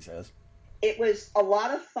business, Kersey says. It was a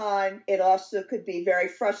lot of fun. It also could be very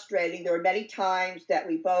frustrating. There were many times that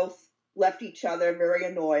we both left each other very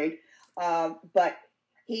annoyed. But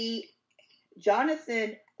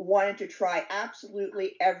Jonathan wanted to try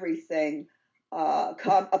absolutely everything,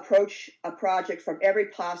 approach a project from every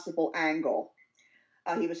possible angle.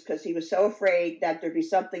 Because he was so afraid that there'd be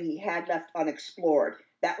something he had left unexplored.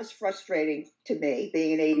 That was frustrating to me,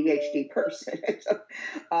 being an ADHD person.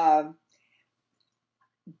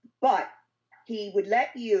 But he would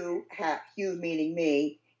let you meaning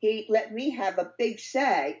me, he let me have a big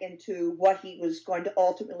say into what he was going to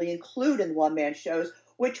ultimately include in one-man shows,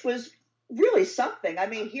 which was really something. I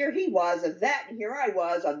mean, here he was, a vet, and here I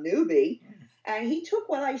was, a newbie, and he took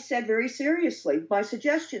what I said very seriously, my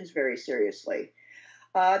suggestions very seriously.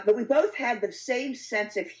 But we both had the same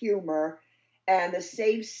sense of humor and the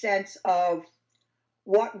same sense of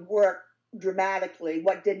what worked dramatically,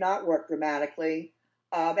 what did not work dramatically,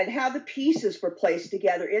 and how the pieces were placed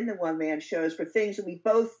together in the one-man shows were things that we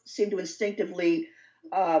both seemed to instinctively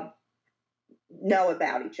know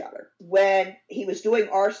about each other. When he was doing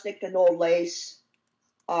Arsenic and Old Lace,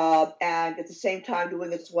 and at the same time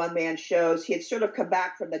doing his one-man shows, he had sort of come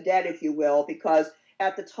back from the dead, if you will, because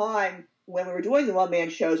at the time, when we were doing the one-man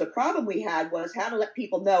shows, a problem we had was how to let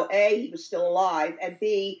people know, A, he was still alive, and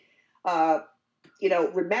B,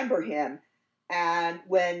 remember him. And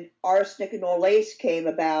when Arsenic and Old Lace came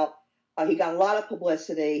about, he got a lot of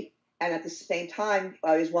publicity. And at the same time,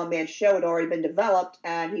 his one-man show had already been developed,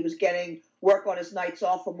 and he was getting work on his nights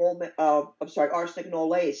off from Arsenic and Old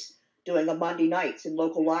Lace, doing the Monday nights in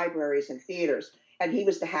local libraries and theaters. And he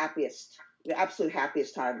was the absolute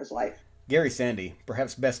happiest time of his life. Gary Sandy,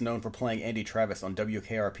 perhaps best known for playing Andy Travis on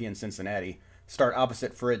WKRP in Cincinnati, starred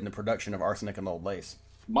opposite Frid in the production of Arsenic and Old Lace.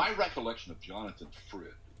 My recollection of Jonathan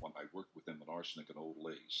Frid, when I worked with him in Arsenic and Old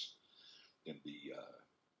Lace in the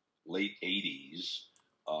late 80s,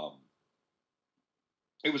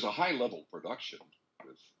 it was a high-level production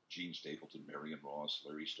with Gene Stapleton, Marion Ross,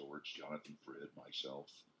 Larry Storch, Jonathan Frid, myself,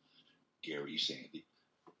 Gary Sandy,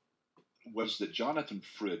 was that Jonathan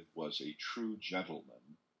Frid was a true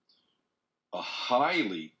gentleman, a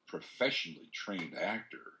highly professionally trained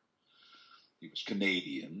actor. He was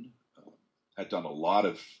Canadian, had done a lot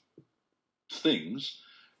of things,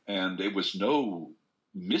 and it was no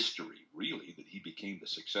mystery, really, that he became the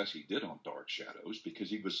success he did on Dark Shadows because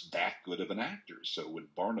he was that good of an actor. So when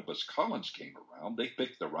Barnabas Collins came around, they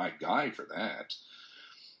picked the right guy for that.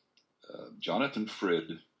 Jonathan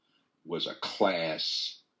Frid was a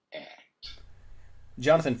class act.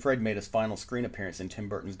 Jonathan Frid made his final screen appearance in Tim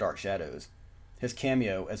Burton's Dark Shadows. His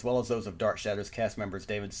cameo, as well as those of Dark Shadows cast members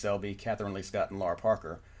David Selby, Kathryn Leigh Scott, and Lara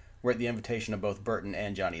Parker, were at the invitation of both Burton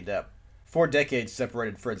and Johnny Depp. 4 decades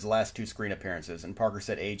separated Frid's last 2 screen appearances, and Parker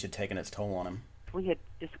said age had taken its toll on him. We had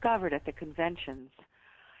discovered at the conventions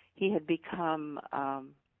he had become,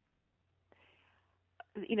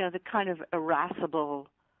 the kind of irascible,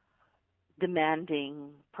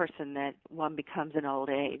 demanding person that one becomes in old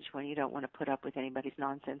age when you don't want to put up with anybody's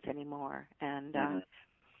nonsense anymore. And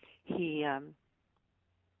he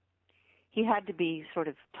had to be sort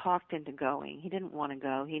of talked into going. He didn't want to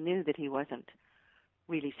go. He knew that he wasn't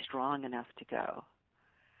really strong enough to go.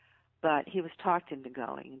 But he was talked into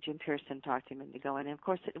going. Jim Pearson talked him into going. And, of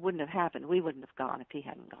course, it wouldn't have happened. We wouldn't have gone if he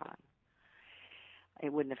hadn't gone.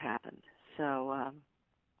 It wouldn't have happened. So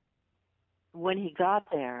when he got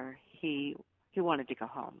there, he wanted to go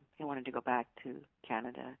home. He wanted to go back to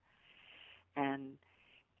Canada. And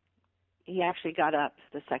he actually got up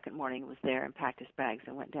the second morning, was there, and packed his bags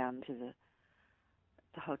and went down to the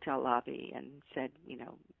hotel lobby and said,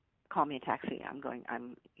 call me a taxi.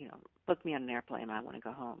 Book me on an airplane. I want to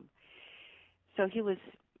go home. So he was,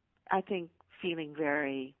 I think, feeling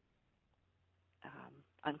very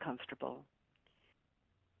uncomfortable.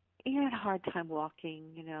 He had a hard time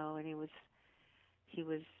walking, and he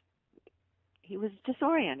was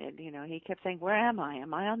disoriented. He kept saying, "Where am I?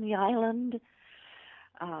 Am I on the island?"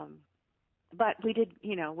 But we did,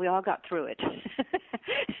 we all got through it.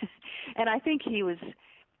 And I think when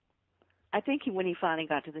he finally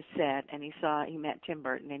got to the set and he met Tim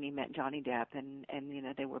Burton and he met Johnny Depp and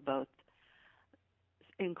they were both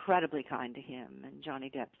incredibly kind to him. And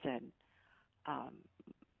Johnny Depp said,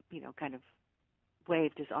 kind of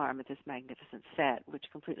waved his arm at this magnificent set,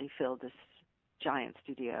 which completely filled this giant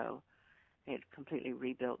studio. They had completely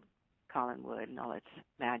rebuilt Collinwood and all its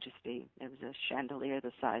majesty. It was a chandelier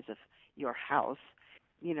the size of your house,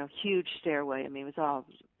 huge stairway. I mean, it was all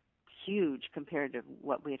huge compared to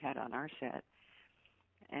what we had on our set.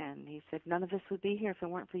 And he said, none of this would be here if it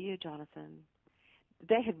weren't for you, Jonathan.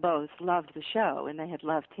 They had both loved the show, and they had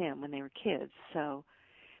loved him when they were kids. So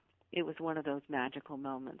it was one of those magical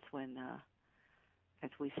moments when, as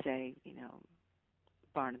we say,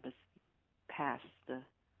 Barnabas passed the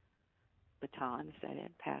baton, is that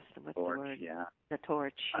it? Passed the torch, word? Yeah. The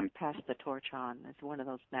torch. Passed the torch on. It's one of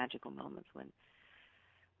those magical moments when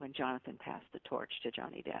Jonathan passed the torch to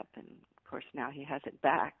Johnny Depp, and of course now he has it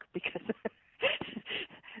back because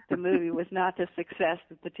the movie was not the success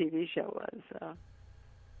that the TV show was. So.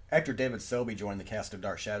 Actor David Selby joined the cast of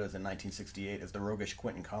Dark Shadows in 1968 as the roguish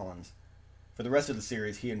Quentin Collins. For the rest of the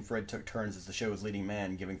series, he and Frid took turns as the show's leading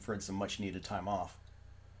man, giving Frid some much-needed time off.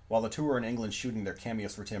 While the two were in England shooting their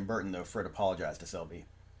cameos for Tim Burton, though, Frid apologized to Selby.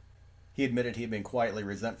 He admitted he had been quietly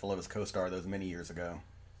resentful of his co-star those many years ago.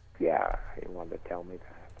 Yeah, he wanted to tell me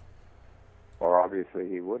that. Or obviously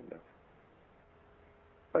he wouldn't have.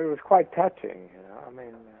 But it was quite touching, I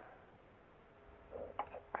mean,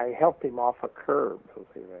 I helped him off a curb over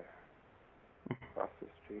there, across the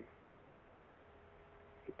street.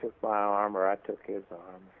 He took my arm, or I took his arm,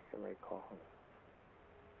 I can recall.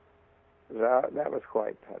 That was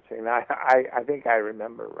quite touching. I think I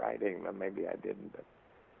remember writing, but maybe I didn't. But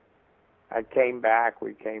we came back,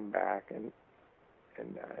 and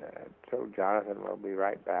I told Jonathan, we'll be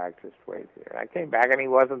right back, just wait here. I came back, and he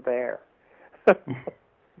wasn't there.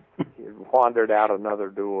 He had wandered out another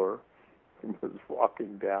door. He was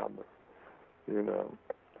walking down,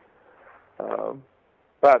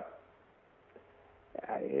 But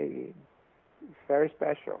it's very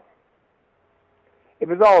special. It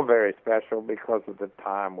was all very special because of the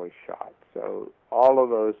time we shot. So all of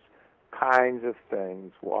those kinds of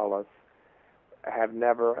things, Wallace, have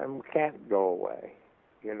never and can't go away.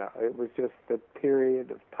 You know, it was just the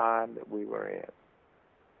period of time that we were in.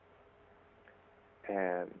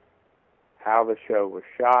 And how the show was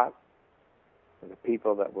shot, and the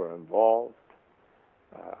people that were involved,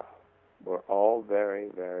 were all very,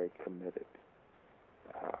 very committed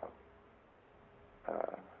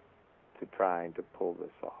to trying to pull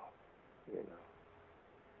this off, you know.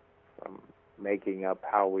 From making up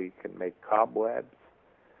how we can make cobwebs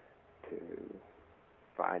to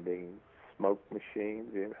finding smoke machines,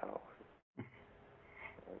 you know, and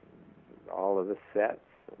all of the sets.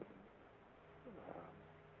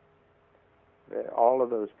 And, all of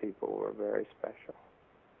those people were very special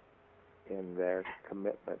in their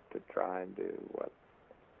commitment to try and do what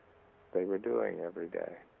they were doing every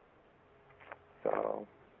day. So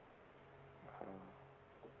I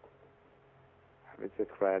was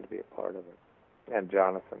just glad to be a part of it. And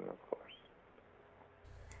Jonathan, of course.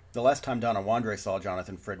 The last time Donna Wandrey saw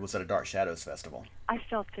Jonathan Frid was at a Dark Shadows festival. I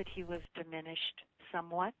felt that he was diminished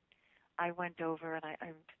somewhat. I went over and I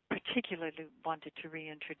particularly wanted to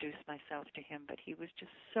reintroduce myself to him, but he was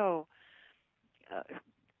just so,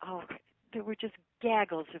 there were just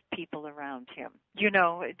gaggles of people around him. You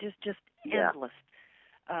know, just endless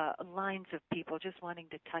lines of people just wanting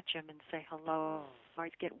to touch him and say hello or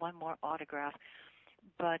get one more autograph.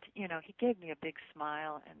 But, you know, he gave me a big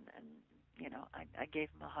smile and you know, I gave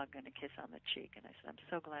him a hug and a kiss on the cheek, and I said, I'm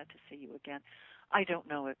so glad to see you again. I don't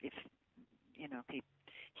know if you know, he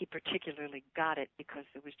particularly got it because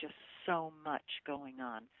there was just so much going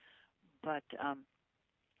on. But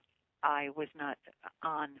I was not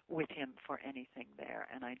on with him for anything there,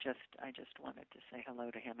 and I just wanted to say hello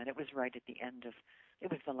to him. And it was right at the end of, it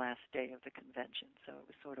was the last day of the convention, so it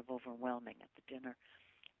was sort of overwhelming at the dinner.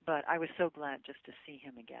 But I was so glad just to see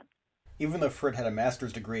him again. Even though Frid had a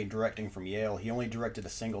master's degree in directing from Yale, he only directed a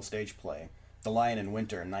single stage play, The Lion in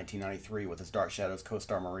Winter in 1993 with his Dark Shadows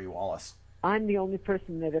co-star Marie Wallace. I'm the only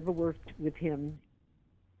person that ever worked with him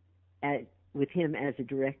as a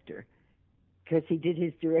director, because he did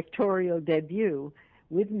his directorial debut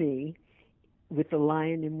with me with The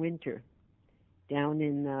Lion in Winter down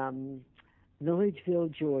in Milledgeville,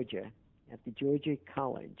 Georgia, at the Georgia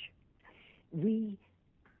College. We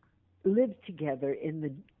lived together in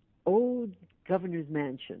the old governor's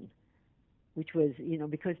mansion, which was, you know,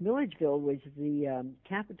 because Milledgeville was the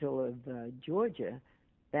capital of Georgia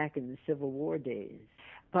back in the Civil War days.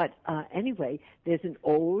 But anyway, there's an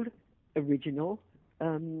old, original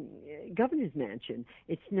governor's mansion.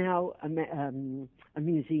 It's now a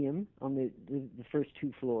museum on the first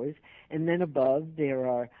two floors, and then above there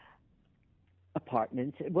are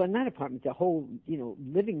apartments. Well, not apartments, a whole, you know,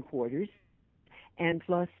 living quarters. And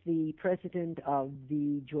plus the president of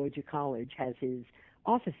the Georgia College has his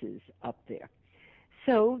offices up there.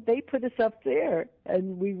 So they put us up there,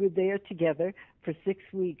 and we were there together for 6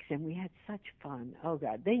 weeks, and we had such fun. Oh,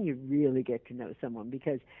 God, then you really get to know someone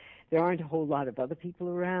because there aren't a whole lot of other people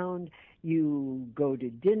around. You go to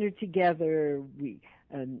dinner together.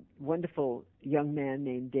 A wonderful young man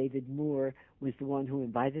named David Moore was the one who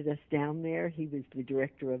invited us down there. He was the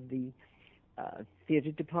director of the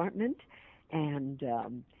theater department. And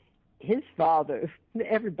his father,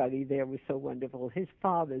 everybody there was so wonderful. His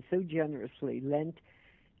father so generously lent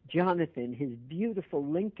Jonathan his beautiful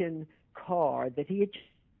Lincoln car that he had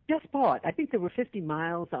just bought. I think there were 50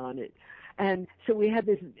 miles on it. And so we had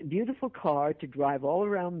this beautiful car to drive all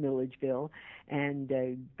around Milledgeville and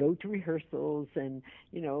go to rehearsals and,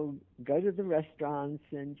 you know, go to the restaurants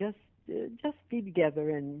and just be together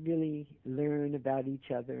and really learn about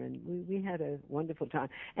each other. And we had a wonderful time.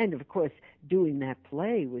 And, of course, doing that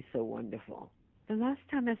play was so wonderful. The last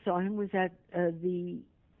time I saw him was at the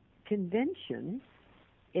convention,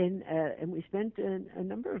 and we spent a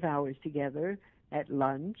number of hours together at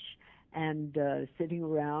lunch and sitting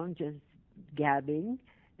around just gabbing,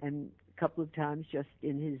 and a couple of times just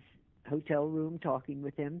in his hotel room talking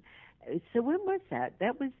with him. So when was that?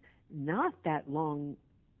 That was not that long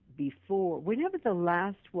before, whenever the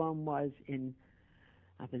last one was in,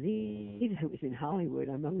 I believe it was in Hollywood.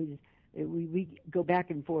 I'm always, we go back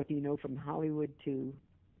and forth, you know, from Hollywood to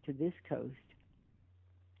this coast.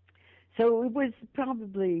 So it was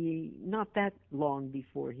probably not that long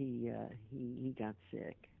before he got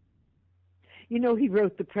sick. You know, he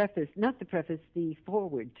wrote the preface, not the preface, the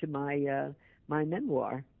foreword to my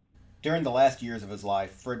memoir. During the last years of his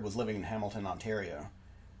life, Frid was living in Hamilton, Ontario.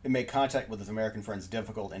 It made contact with his American friends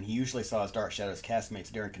difficult, and he usually saw his Dark Shadows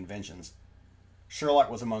castmates during conventions. Sherlock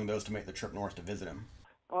was among those to make the trip north to visit him.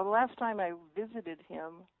 Well, the last time I visited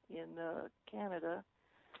him in Canada,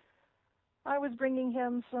 I was bringing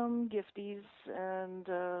him some gifties, and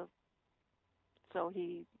so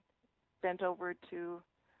he bent over to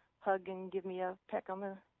hug and give me a peck on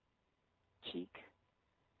the cheek.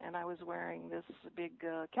 And I was wearing this big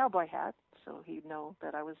cowboy hat, so he'd know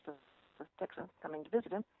that I was the Texan coming to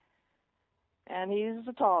visit him. And he's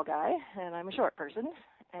a tall guy, and I'm a short person,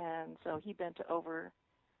 and so he bent over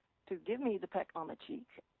to give me the peck on the cheek,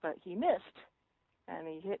 but he missed, and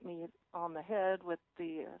he hit me on the head with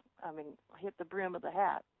hit the brim of the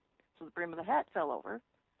hat. So the brim of the hat fell over,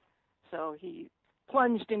 so he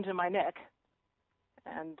plunged into my neck,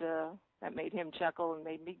 and that made him chuckle and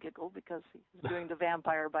made me giggle because he was doing the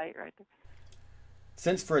vampire bite right there.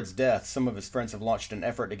 Since Frid's death, some of his friends have launched an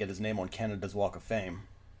effort to get his name on Canada's Walk of Fame.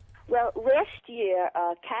 Well, last year,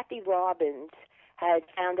 Kathy Robbins had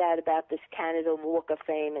found out about this Canada Walk of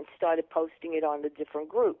Fame and started posting it on the different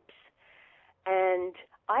groups. And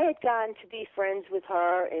I had gotten to be friends with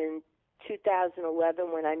her in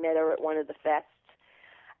 2011 when I met her at one of the fests.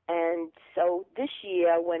 And so this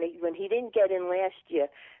year, when he didn't get in last year,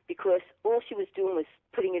 because all she was doing was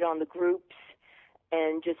putting it on the groups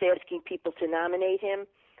and just asking people to nominate him,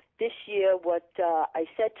 this year what I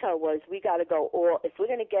said to her was, we got to go all, if we're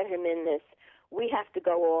going to get him in this, we have to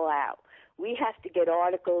go all out. We have to get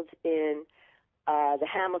articles in the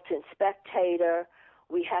Hamilton Spectator.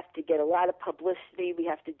 We have to get a lot of publicity. We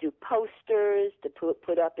have to do posters to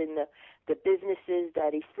put up in the businesses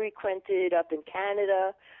that he frequented up in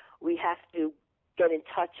Canada. We have to get in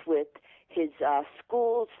touch with his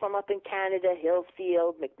schools from up in Canada,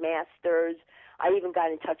 Hillfield, McMaster's. I even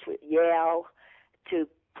got in touch with Yale to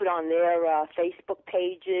put on their Facebook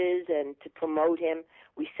pages and to promote him.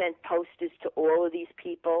 We sent posters to all of these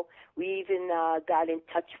people. We even got in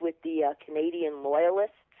touch with the Canadian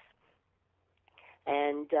Loyalists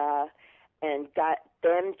and got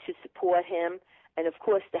them to support him. And, of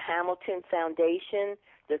course, the Hamilton Foundation,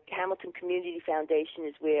 the Hamilton Community Foundation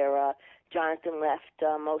is where Jonathan left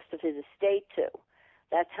most of his estate to.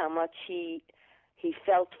 That's how much he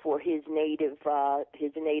felt for his native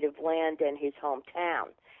land and his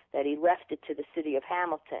hometown, that he left it to the city of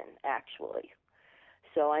Hamilton, actually.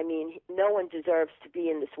 So, I mean, no one deserves to be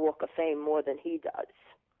in this Walk of Fame more than he does.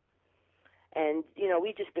 And, you know,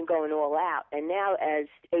 we've just been going all out. And now as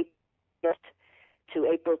April to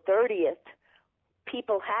April 30th,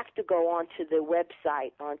 people have to go onto the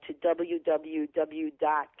website, onto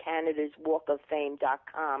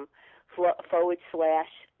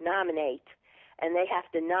www.canadaswalkoffame.com/nominate, and they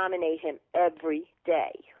have to nominate him every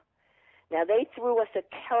day. Now, they threw us a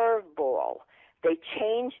curveball. They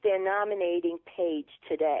changed their nominating page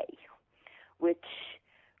today, which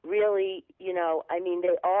really, you know, I mean,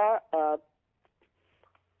 they are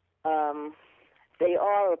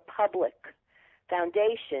a public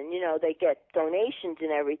foundation. You know, they get donations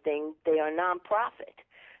and everything. They are nonprofit.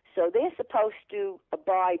 So they're supposed to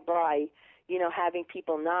abide by, you know, having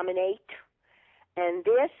people nominate. And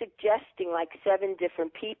they're suggesting like 7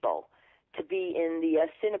 different people to be in the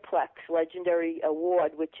Cineplex Legendary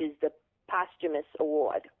Award, which is the posthumous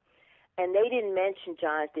award. And they didn't mention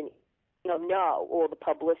Jonathan, you know all the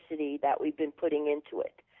publicity that we've been putting into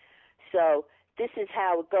it. So this is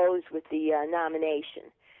how it goes with the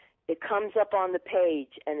nomination. It comes up on the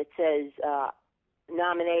page, and it says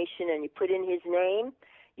nomination, and you put in his name.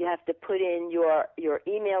 You have to put in your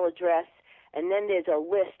email address, and then there's a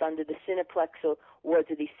list under the Cineplex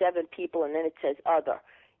Awards of these 7 people, and then it says other.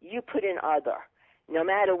 You put in other. No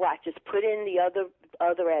matter what, just put in the other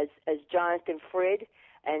as Jonathan Frid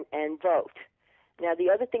and vote. Now, the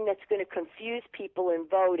other thing that's going to confuse people in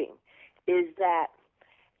voting is that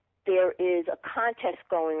there is a contest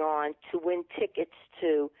going on to win tickets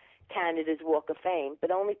to Canada's Walk of Fame,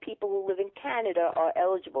 but only people who live in Canada are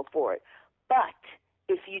eligible for it. But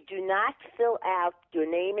if you do not fill out your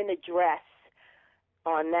name and address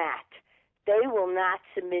on that, they will not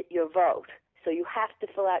submit your vote. So you have to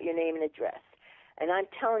fill out your name and address. And I'm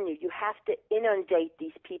telling you, you have to inundate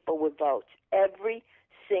these people with votes every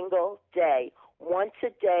single day, once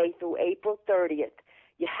a day through April 30th.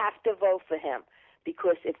 You have to vote for him,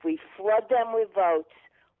 because if we flood them with votes,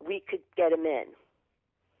 we could get him in.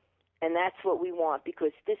 And that's what we want,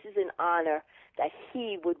 because this is an honor that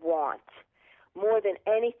he would want. More than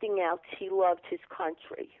anything else, he loved his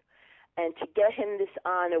country. And to get him this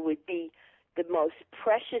honor would be the most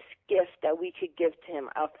precious gift that we could give to him,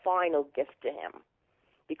 our final gift to him,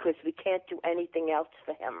 because we can't do anything else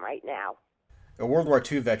for him right now. A World War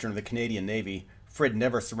II veteran of the Canadian Navy, Frid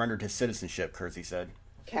never surrendered his citizenship, Kersey said.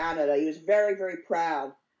 Canada. He was very, very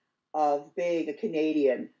proud of being a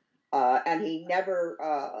Canadian, and he never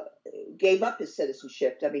gave up his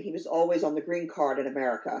citizenship. I mean, he was always on the green card in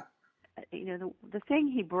America. You know, the thing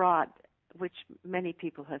he brought, which many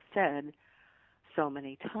people have said so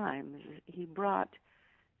many times, he brought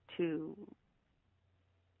to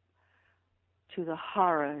the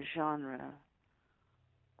horror genre,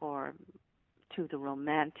 or to the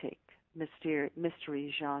romantic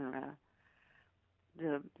mystery genre,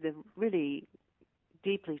 the really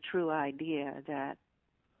deeply true idea that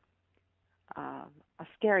a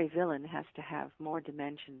scary villain has to have more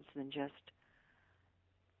dimensions than just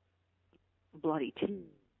bloody teeth.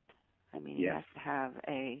 I mean, he has to have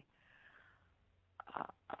a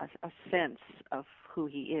sense of who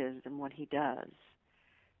he is and what he does,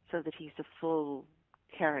 so that he's a full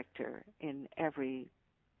character in every,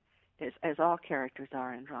 as all characters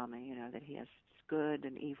are in drama, you know, that he has good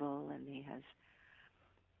and evil, and he has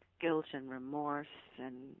guilt and remorse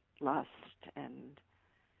and lust, and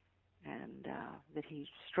that he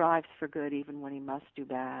strives for good even when he must do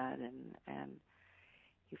bad, and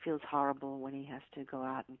he feels horrible when he has to go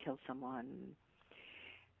out and kill someone.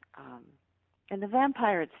 And the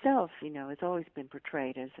vampire itself, you know, has always been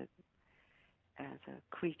portrayed as a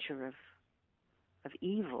creature of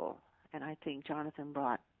evil, and I think Jonathan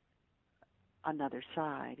brought another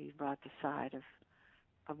side. He brought the side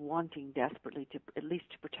of wanting desperately to, at least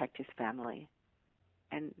to protect his family,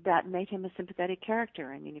 and that made him a sympathetic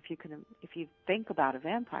character. I mean, if you think about a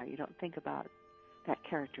vampire, you don't think about that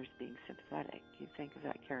character as being sympathetic. You think of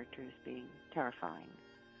that character as being terrifying.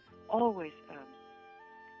 Always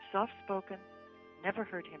soft-spoken. Never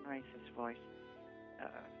heard him raise his voice.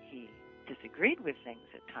 He disagreed with things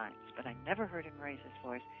at times, but I never heard him raise his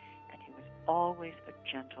voice, and he was always a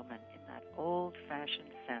gentleman in that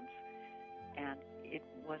old-fashioned sense, and it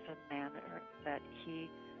was a manner that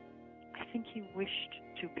I think he wished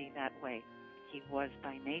to be that way. He was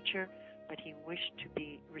by nature, but he wished to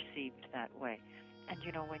be received that way. And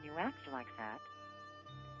you know, when you act like that,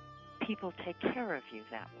 people take care of you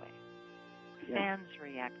that way. Yeah. Fans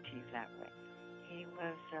react to you that way. He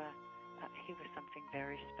was something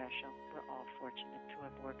very special. We're all fortunate to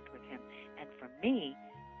have worked with him. And for me,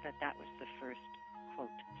 that was the first, quote,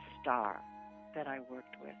 star that I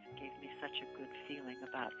worked with. It gave me such a good feeling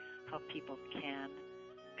about how people can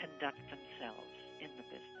conduct themselves in the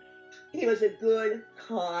business. He was a good,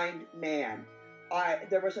 kind man.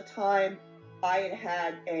 There was a time I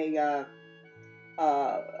had a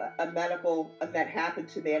medical event happen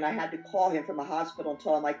to me, and I had to call him from a hospital and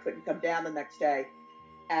tell him I couldn't come down the next day.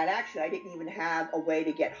 And actually, I didn't even have a way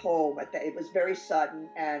to get home. It was very sudden,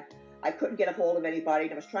 and I couldn't get a hold of anybody.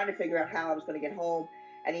 And I was trying to figure out how I was going to get home.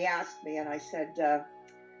 And he asked me, and I said,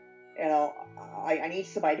 I need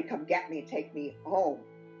somebody to come get me and take me home.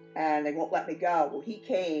 And they won't let me go. Well, he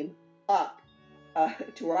came up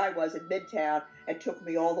to where I was in Midtown and took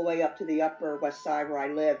me all the way up to the Upper West Side where I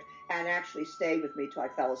lived, and actually stayed with me till I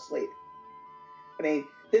fell asleep. I mean,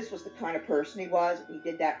 this was the kind of person he was. He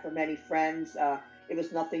did that for many friends. It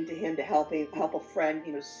was nothing to him to help a friend,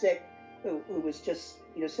 sick, who was just,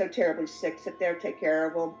 so terribly sick, sit there, take care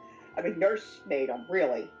of him. I mean, nursemaid him,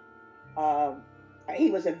 really.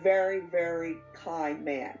 He was a very, very kind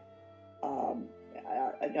man.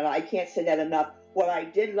 And I can't say that enough. What I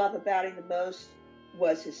did love about him the most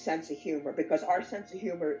was his sense of humor, because our sense of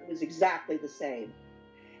humor was exactly the same.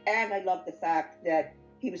 And I loved the fact that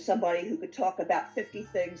he was somebody who could talk about 50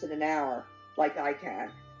 things in an hour like I can.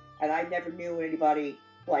 And I never knew anybody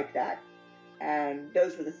like that. And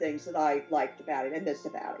those were the things that I liked about him and missed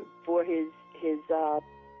about him. For his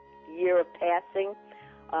year of passing,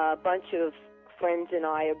 a bunch of friends and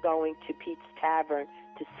I are going to Pete's Tavern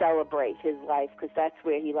to celebrate his life, because that's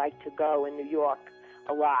where he liked to go in New York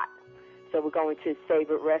a lot. So we're going to his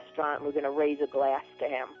favorite restaurant, and we're going to raise a glass to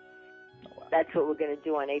him. That's what we're going to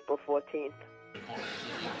do on April 14th. When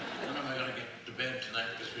am I going to get to bed tonight,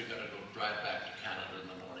 because we've got to go drive back to Canada in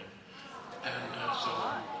the morning. And I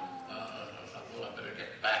better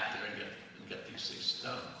get back there and get these things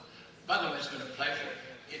done. By the way, it's been a pleasure.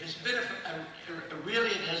 It has been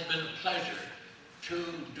it has been a pleasure to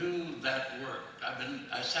do that work.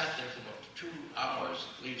 I sat there for about 2 hours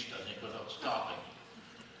at least, I think, without stopping.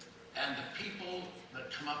 And the people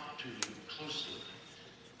that come up to you closely,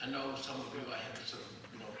 I know some of you, I had to sort of,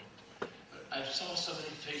 I saw so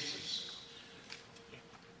many faces.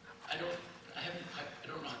 I don't know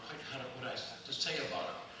quite what to say about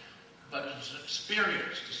it, but it's an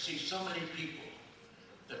experience to see so many people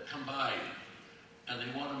that come by you and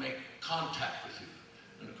they want to make contact with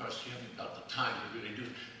you. And of course, you haven't got the time to really do.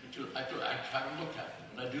 I try to look at them,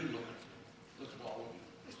 and I do look at all of you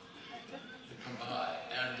that come by,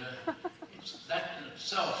 and that in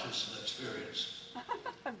itself is an experience.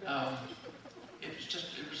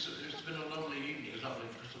 It's been a lovely evening. It was a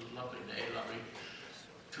lovely day, lovely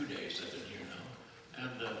 2 days I've been here now,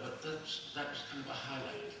 and but that was kind of a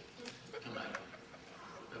highlight tonight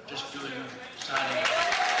of just doing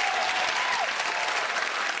signing.